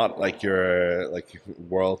 It's not like you're like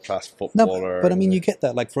world-class footballer. No, but I mean, you get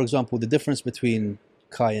that. Like, for example, the difference between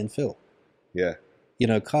Kai and Phil. Yeah. You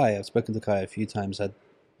know, Kai, I've spoken to Kai a few times, had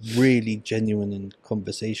really genuine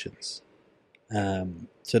conversations to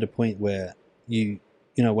the point where you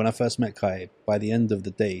know, when I first met Kai, by the end of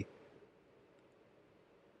the day,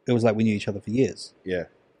 it was like we knew each other for years. Yeah. Do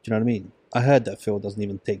you know what I mean? I heard that Phil doesn't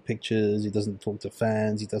even take pictures. He doesn't talk to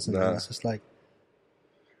fans. He doesn't. Nah. It's just like.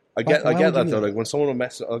 I get that though. Like when someone will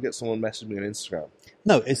message, I'll get someone message me on Instagram.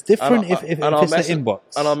 No, it's different if it's the inbox.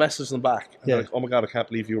 And I'll message them back. And they're like, oh my God, I can't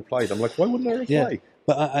believe you replied. I'm like, why wouldn't I reply? Yeah.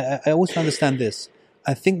 But I also understand this.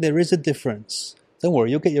 I think there is a difference. Don't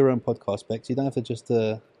worry, you'll get your own podcast, Bex. You don't have to just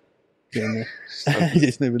getting there.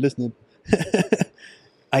 It's never listening.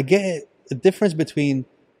 I get it. The difference between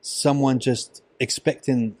someone just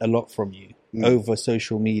expecting a lot from you over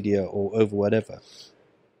social media or over whatever.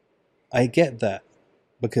 I get that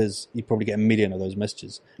because you probably get a million of those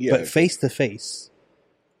messages. Yeah. But face to face,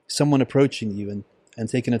 someone approaching you and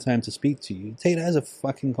taking the time to speak to you, take that as a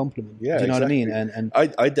fucking compliment. Yeah, do you know exactly. what I mean? And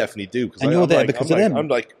I definitely do. And you're there because of them. I'm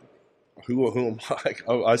like, who am I?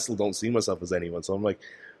 I still don't see myself as anyone. So I'm like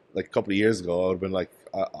a couple of years ago, I would have been like,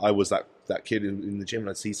 I was that kid in the gym, and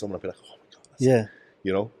I'd see someone, I'd be like, oh my God. yeah.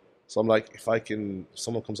 You know? So I'm like, if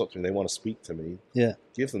someone comes up to me and they want to speak to me, Yeah.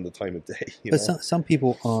 give them the time of day. You But know? some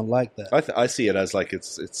people aren't like that. I see it as like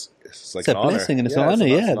it's like It's a an honor. blessing and it's an honor,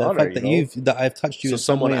 an the honor, fact that you know? that I've touched you So in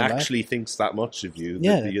some someone way in life. actually thinks that much of you.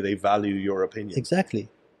 Yeah. That they value your opinion. Exactly.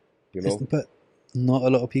 You know? But not a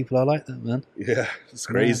lot of people are like that, man. Yeah, it's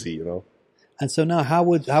crazy. You know. And so now, how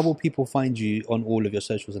will people find you on all of your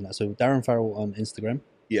socials and that? So Darren Farrell on Instagram,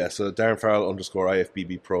 Yeah, so Darren Farrell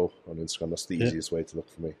 _IFBB Pro on Instagram. That's the easiest way to look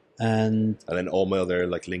for me. and And then all my other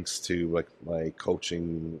like links to like my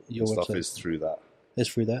coaching Your stuff website. is through that. it's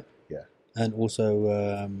through that. Yeah. And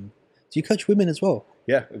also, do you coach women as well?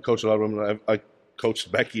 Yeah, I coach a lot of women. I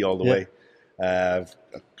coached Becky all the Yeah. way. I've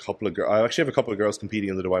a couple of I actually have a couple of girls competing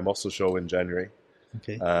in the Dubai Muscle Show in January.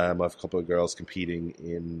 Okay. I have a couple of girls competing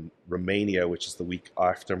in Romania, which is the week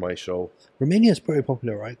after my show. Romania is pretty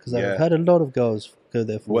popular, right? Because Yeah. I've heard a lot of girls go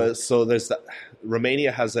there for. Well, so there's that.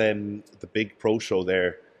 Romania has the big pro show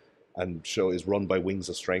there, and show is run by Wings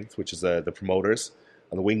of Strength, which is the promoters.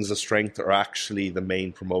 And the Wings of Strength are actually the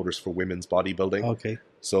main promoters for women's bodybuilding. Okay.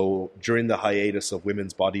 So during the hiatus of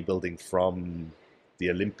women's bodybuilding from the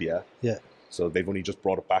Olympia, Yeah. so they've only just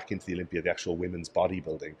brought it back into the Olympia, the actual women's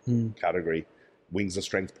bodybuilding category. Wings of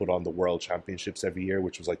Strength put on the World Championships every year,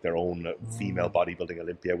 which was like their own female bodybuilding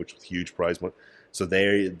Olympia, which was huge prize money. So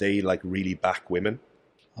they like really back women.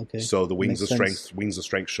 Okay. So the Wings Makes of sense.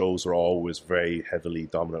 Strength shows are always very heavily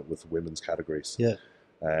dominant with women's categories. Yeah.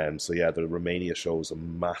 So yeah, the Romania show is a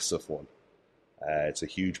massive one. It's a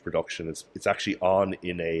huge production. It's actually on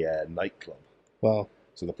in a nightclub. Wow.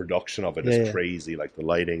 So the production of it is Yeah. crazy. Like the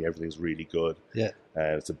lighting, everything's really good. Yeah.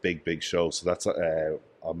 It's a big show. So that's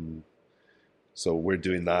so we're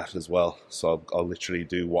doing that as well. So I'll literally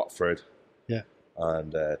do Watford. Yeah.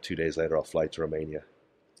 And 2 days later I'll fly to Romania.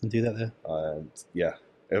 And do that there. And yeah,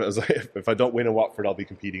 if I don't win in Watford, I'll be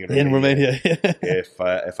competing in In Romania. Romania.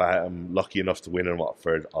 If I am lucky enough to win in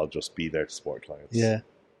Watford, I'll just be there to support clients. Yeah.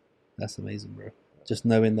 That's amazing, bro. Just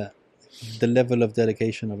knowing that the level of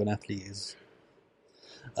dedication of an athlete is,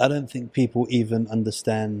 I don't think people even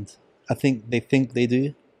understand. I think they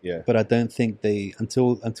do, Yeah. but I don't think they,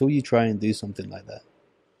 until you try and do something like that,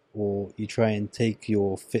 or you try and take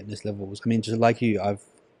your fitness levels. I mean, just like you, I've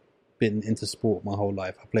been into sport my whole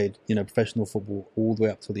life. I played, professional football all the way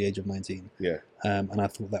up to the age of 19. Yeah. And I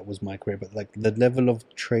thought that was my career. But like the level of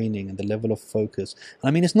training and the level of focus, and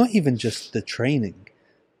I mean, it's not even just the training.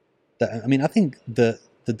 I think the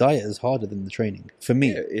diet is harder than the training for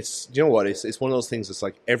me. Yeah, it's what it's one of those things. It's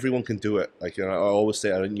like everyone can do it. Like I always say,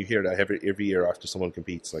 and you hear that every year after someone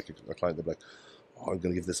competes, like a client, they're like, "Oh, I'm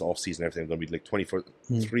going to give this off season everything. I'm going to be like 24."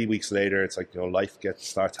 3 weeks later, it's like life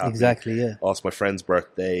starts happening. Exactly, yeah. Oh, it's my friend's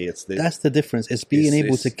birthday. That's the difference. It's being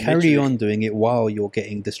able to carry literally on doing it while you're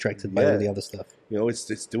getting distracted by all the other stuff.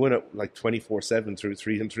 It's doing it like 24/7 through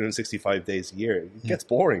 365 days a year. It gets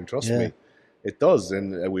boring. Trust me. It does,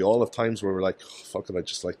 and we all have times where we're like, oh, "Fuck it, I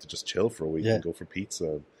just like to just chill for a week and go for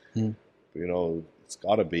pizza." But, it's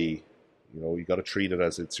got to be, you got to treat it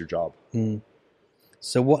as it's your job.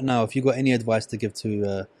 So what now? If you got any advice to give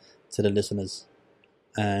to the listeners,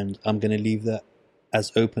 and I'm going to leave that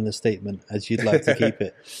as open a statement as you'd like to keep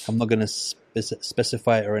it. I'm not going to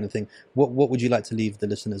specify it or anything. What would you like to leave the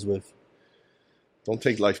listeners with? Don't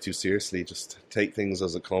take life too seriously. Just take things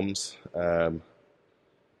as it comes.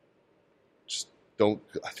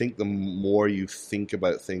 I think the more you think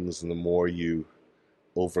about things and the more you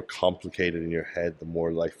overcomplicate it in your head, the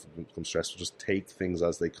more life becomes stressful. Just take things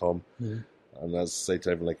as they come. And as I say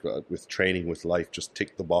to everyone, like with training, with life, just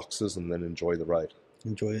tick the boxes and then enjoy the ride.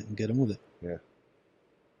 Enjoy it and get on with it. Yeah.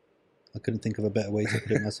 I couldn't think of a better way to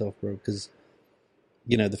put it myself, bro, because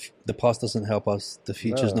the past doesn't help us. The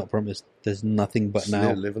future's not promised. There's nothing but just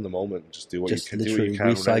now. Live in the moment. Just do what Just you can. literally do what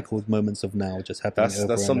you can. recycled moments of now just happening.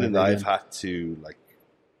 That's something that I've had to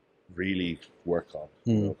really work on.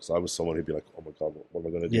 Because I was someone who'd be like, "Oh my god, what am I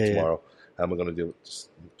going to do tomorrow? How am I going to deal with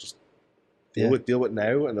just deal with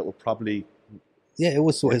now, and it will probably it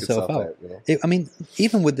will sort itself out." I mean,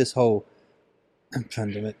 even with this whole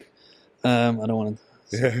pandemic, I don't want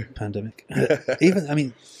to pandemic.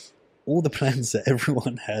 all the plans that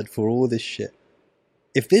everyone had for all this shit.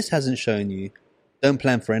 If this hasn't shown you, don't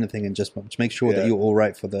plan for anything and just make sure that you're all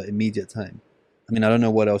right for the immediate time. I mean, I don't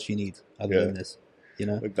know what else you need other than this. You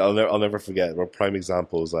know, I'll never forget. Our prime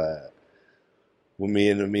examples. When me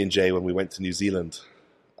and Jay, when we went to New Zealand,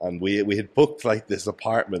 and we had booked like this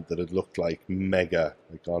apartment that had looked like mega,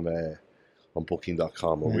 like on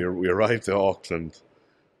Booking.com, and we arrived to Auckland,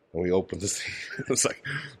 and we opened this thing. It was like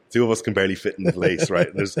 2 of us can barely fit in the place, right?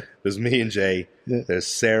 There's me and Jay. Yeah. There's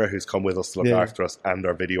Sarah, who's come with us to look after us, and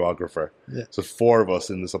our videographer. Yeah. So 4 of us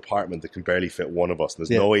in this apartment that can barely fit one of us. And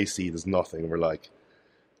there's no AC, there's nothing. And I'm like,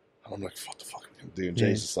 what the fuck are we gonna do? And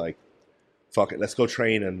Jay's just like, fuck it, let's go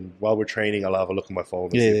train, and while we're training, I'll have a look at my phone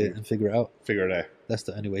and figure it out. That's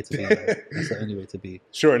the only way to be. That's the only way to be.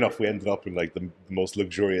 Sure enough, we ended up in like the most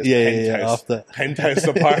luxurious penthouse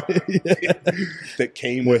apartment that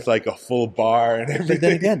came with like a full bar and everything. But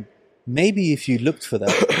then again, maybe if you looked for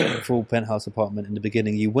that full penthouse apartment in the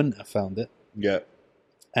beginning, you wouldn't have found it. Yeah.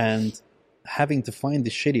 And having to find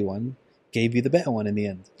the shitty one gave you the better one in the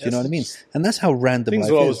end. Do you know what I mean? And that's how random things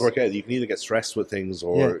life will always is. work out. You can either get stressed with things,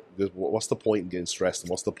 or what's the point in getting stressed, and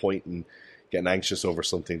what's the point in getting anxious over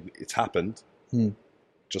something? It's happened.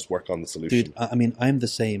 Just work on the solution. Dude, I mean, I'm the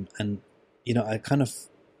same. And, you know, I kind of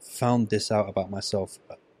found this out about myself,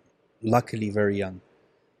 luckily very young,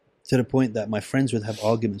 to the point that my friends would have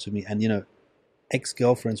arguments with me. And, you know,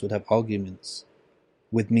 ex-girlfriends would have arguments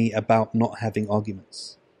with me about not having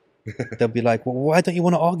arguments. They'll be like, well, why don't you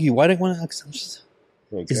want to argue? Why don't you want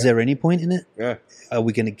to... Is there any point in it? Yeah. Are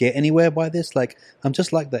we going to get anywhere by this? Like, I'm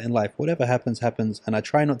just like that in life. Whatever happens, happens. And I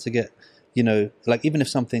try not to get, you know, like even if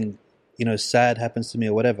something, you know, sad happens to me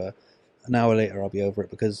or whatever, an hour later I'll be over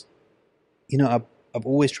it, because, you know, I've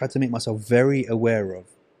always tried to make myself very aware of,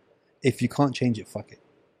 if you can't change it, fuck it.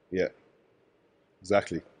 Yeah.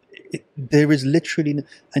 Exactly. There is literally...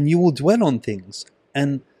 And you will dwell on things.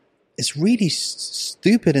 And it's really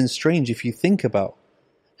stupid and strange if you think about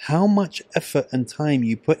how much effort and time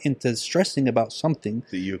you put into stressing about something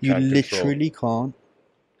that you literally can't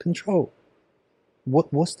control.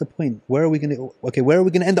 What's the point? Where are we going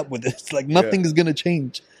to end up with this? Like, nothing is going to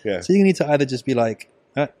change. Yeah. So you need to either just be like,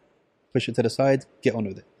 push it to the side, get on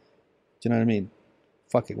with it. Do you know what I mean?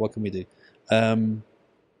 Fuck it, what can we do?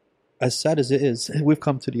 As sad as it is, we've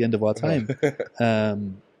come to the end of our time.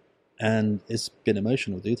 And it's been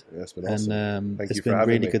emotional, dude. Yeah, it's been awesome. And Thank it's you for been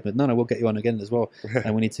having really me. good. No, we'll get you on again as well.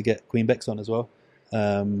 And we need to get Queen Bex on as well,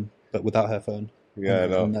 but without her phone. Yeah, I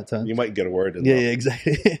know. On that turn. You might get a word in. Yeah,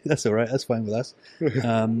 exactly. That's all right. That's fine with us.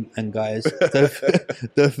 And guys,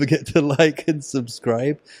 don't forget to like and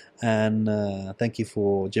subscribe. And thank you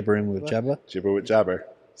for gibbering with Jabber. Gibber with Jabber.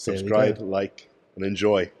 Subscribe, like, and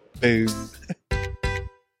enjoy. Boom.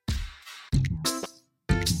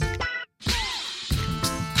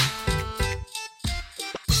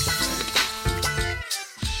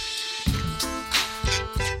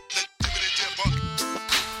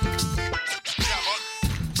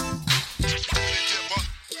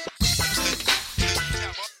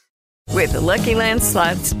 With the Lucky Land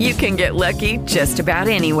Slots, you can get lucky just about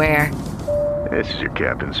anywhere. This is your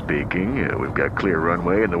captain speaking. We've got clear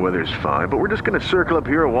runway and the weather's fine, but we're just going to circle up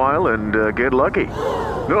here a while and get lucky.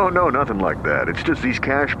 No, nothing like that. It's just these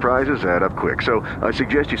cash prizes add up quick. So I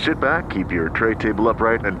suggest you sit back, keep your tray table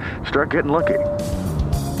upright, and start getting lucky.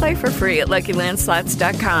 Play for free at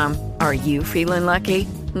LuckyLandSlots.com. Are you feeling lucky?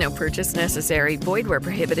 No purchase necessary. Void where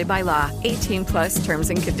prohibited by law. 18+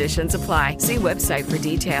 terms and conditions apply. See website for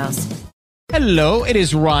details. Hello, it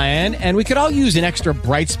is Ryan, and we could all use an extra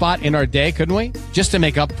bright spot in our day, couldn't we? Just to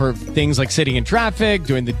make up for things like sitting in traffic,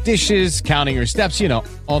 doing the dishes, counting your steps, you know,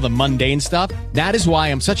 all the mundane stuff. That is why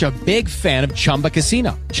I'm such a big fan of Chumba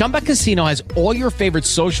Casino. Chumba Casino has all your favorite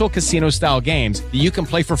social casino-style games that you can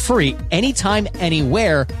play for free anytime,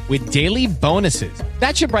 anywhere with daily bonuses.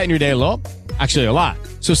 That should brighten your day a little. Actually, a lot.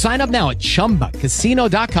 So sign up now at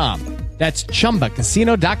ChumbaCasino.com. That's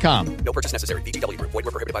ChumbaCasino.com. No purchase necessary. VGW Group. Void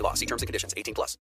where prohibited by law. See terms and conditions. 18+.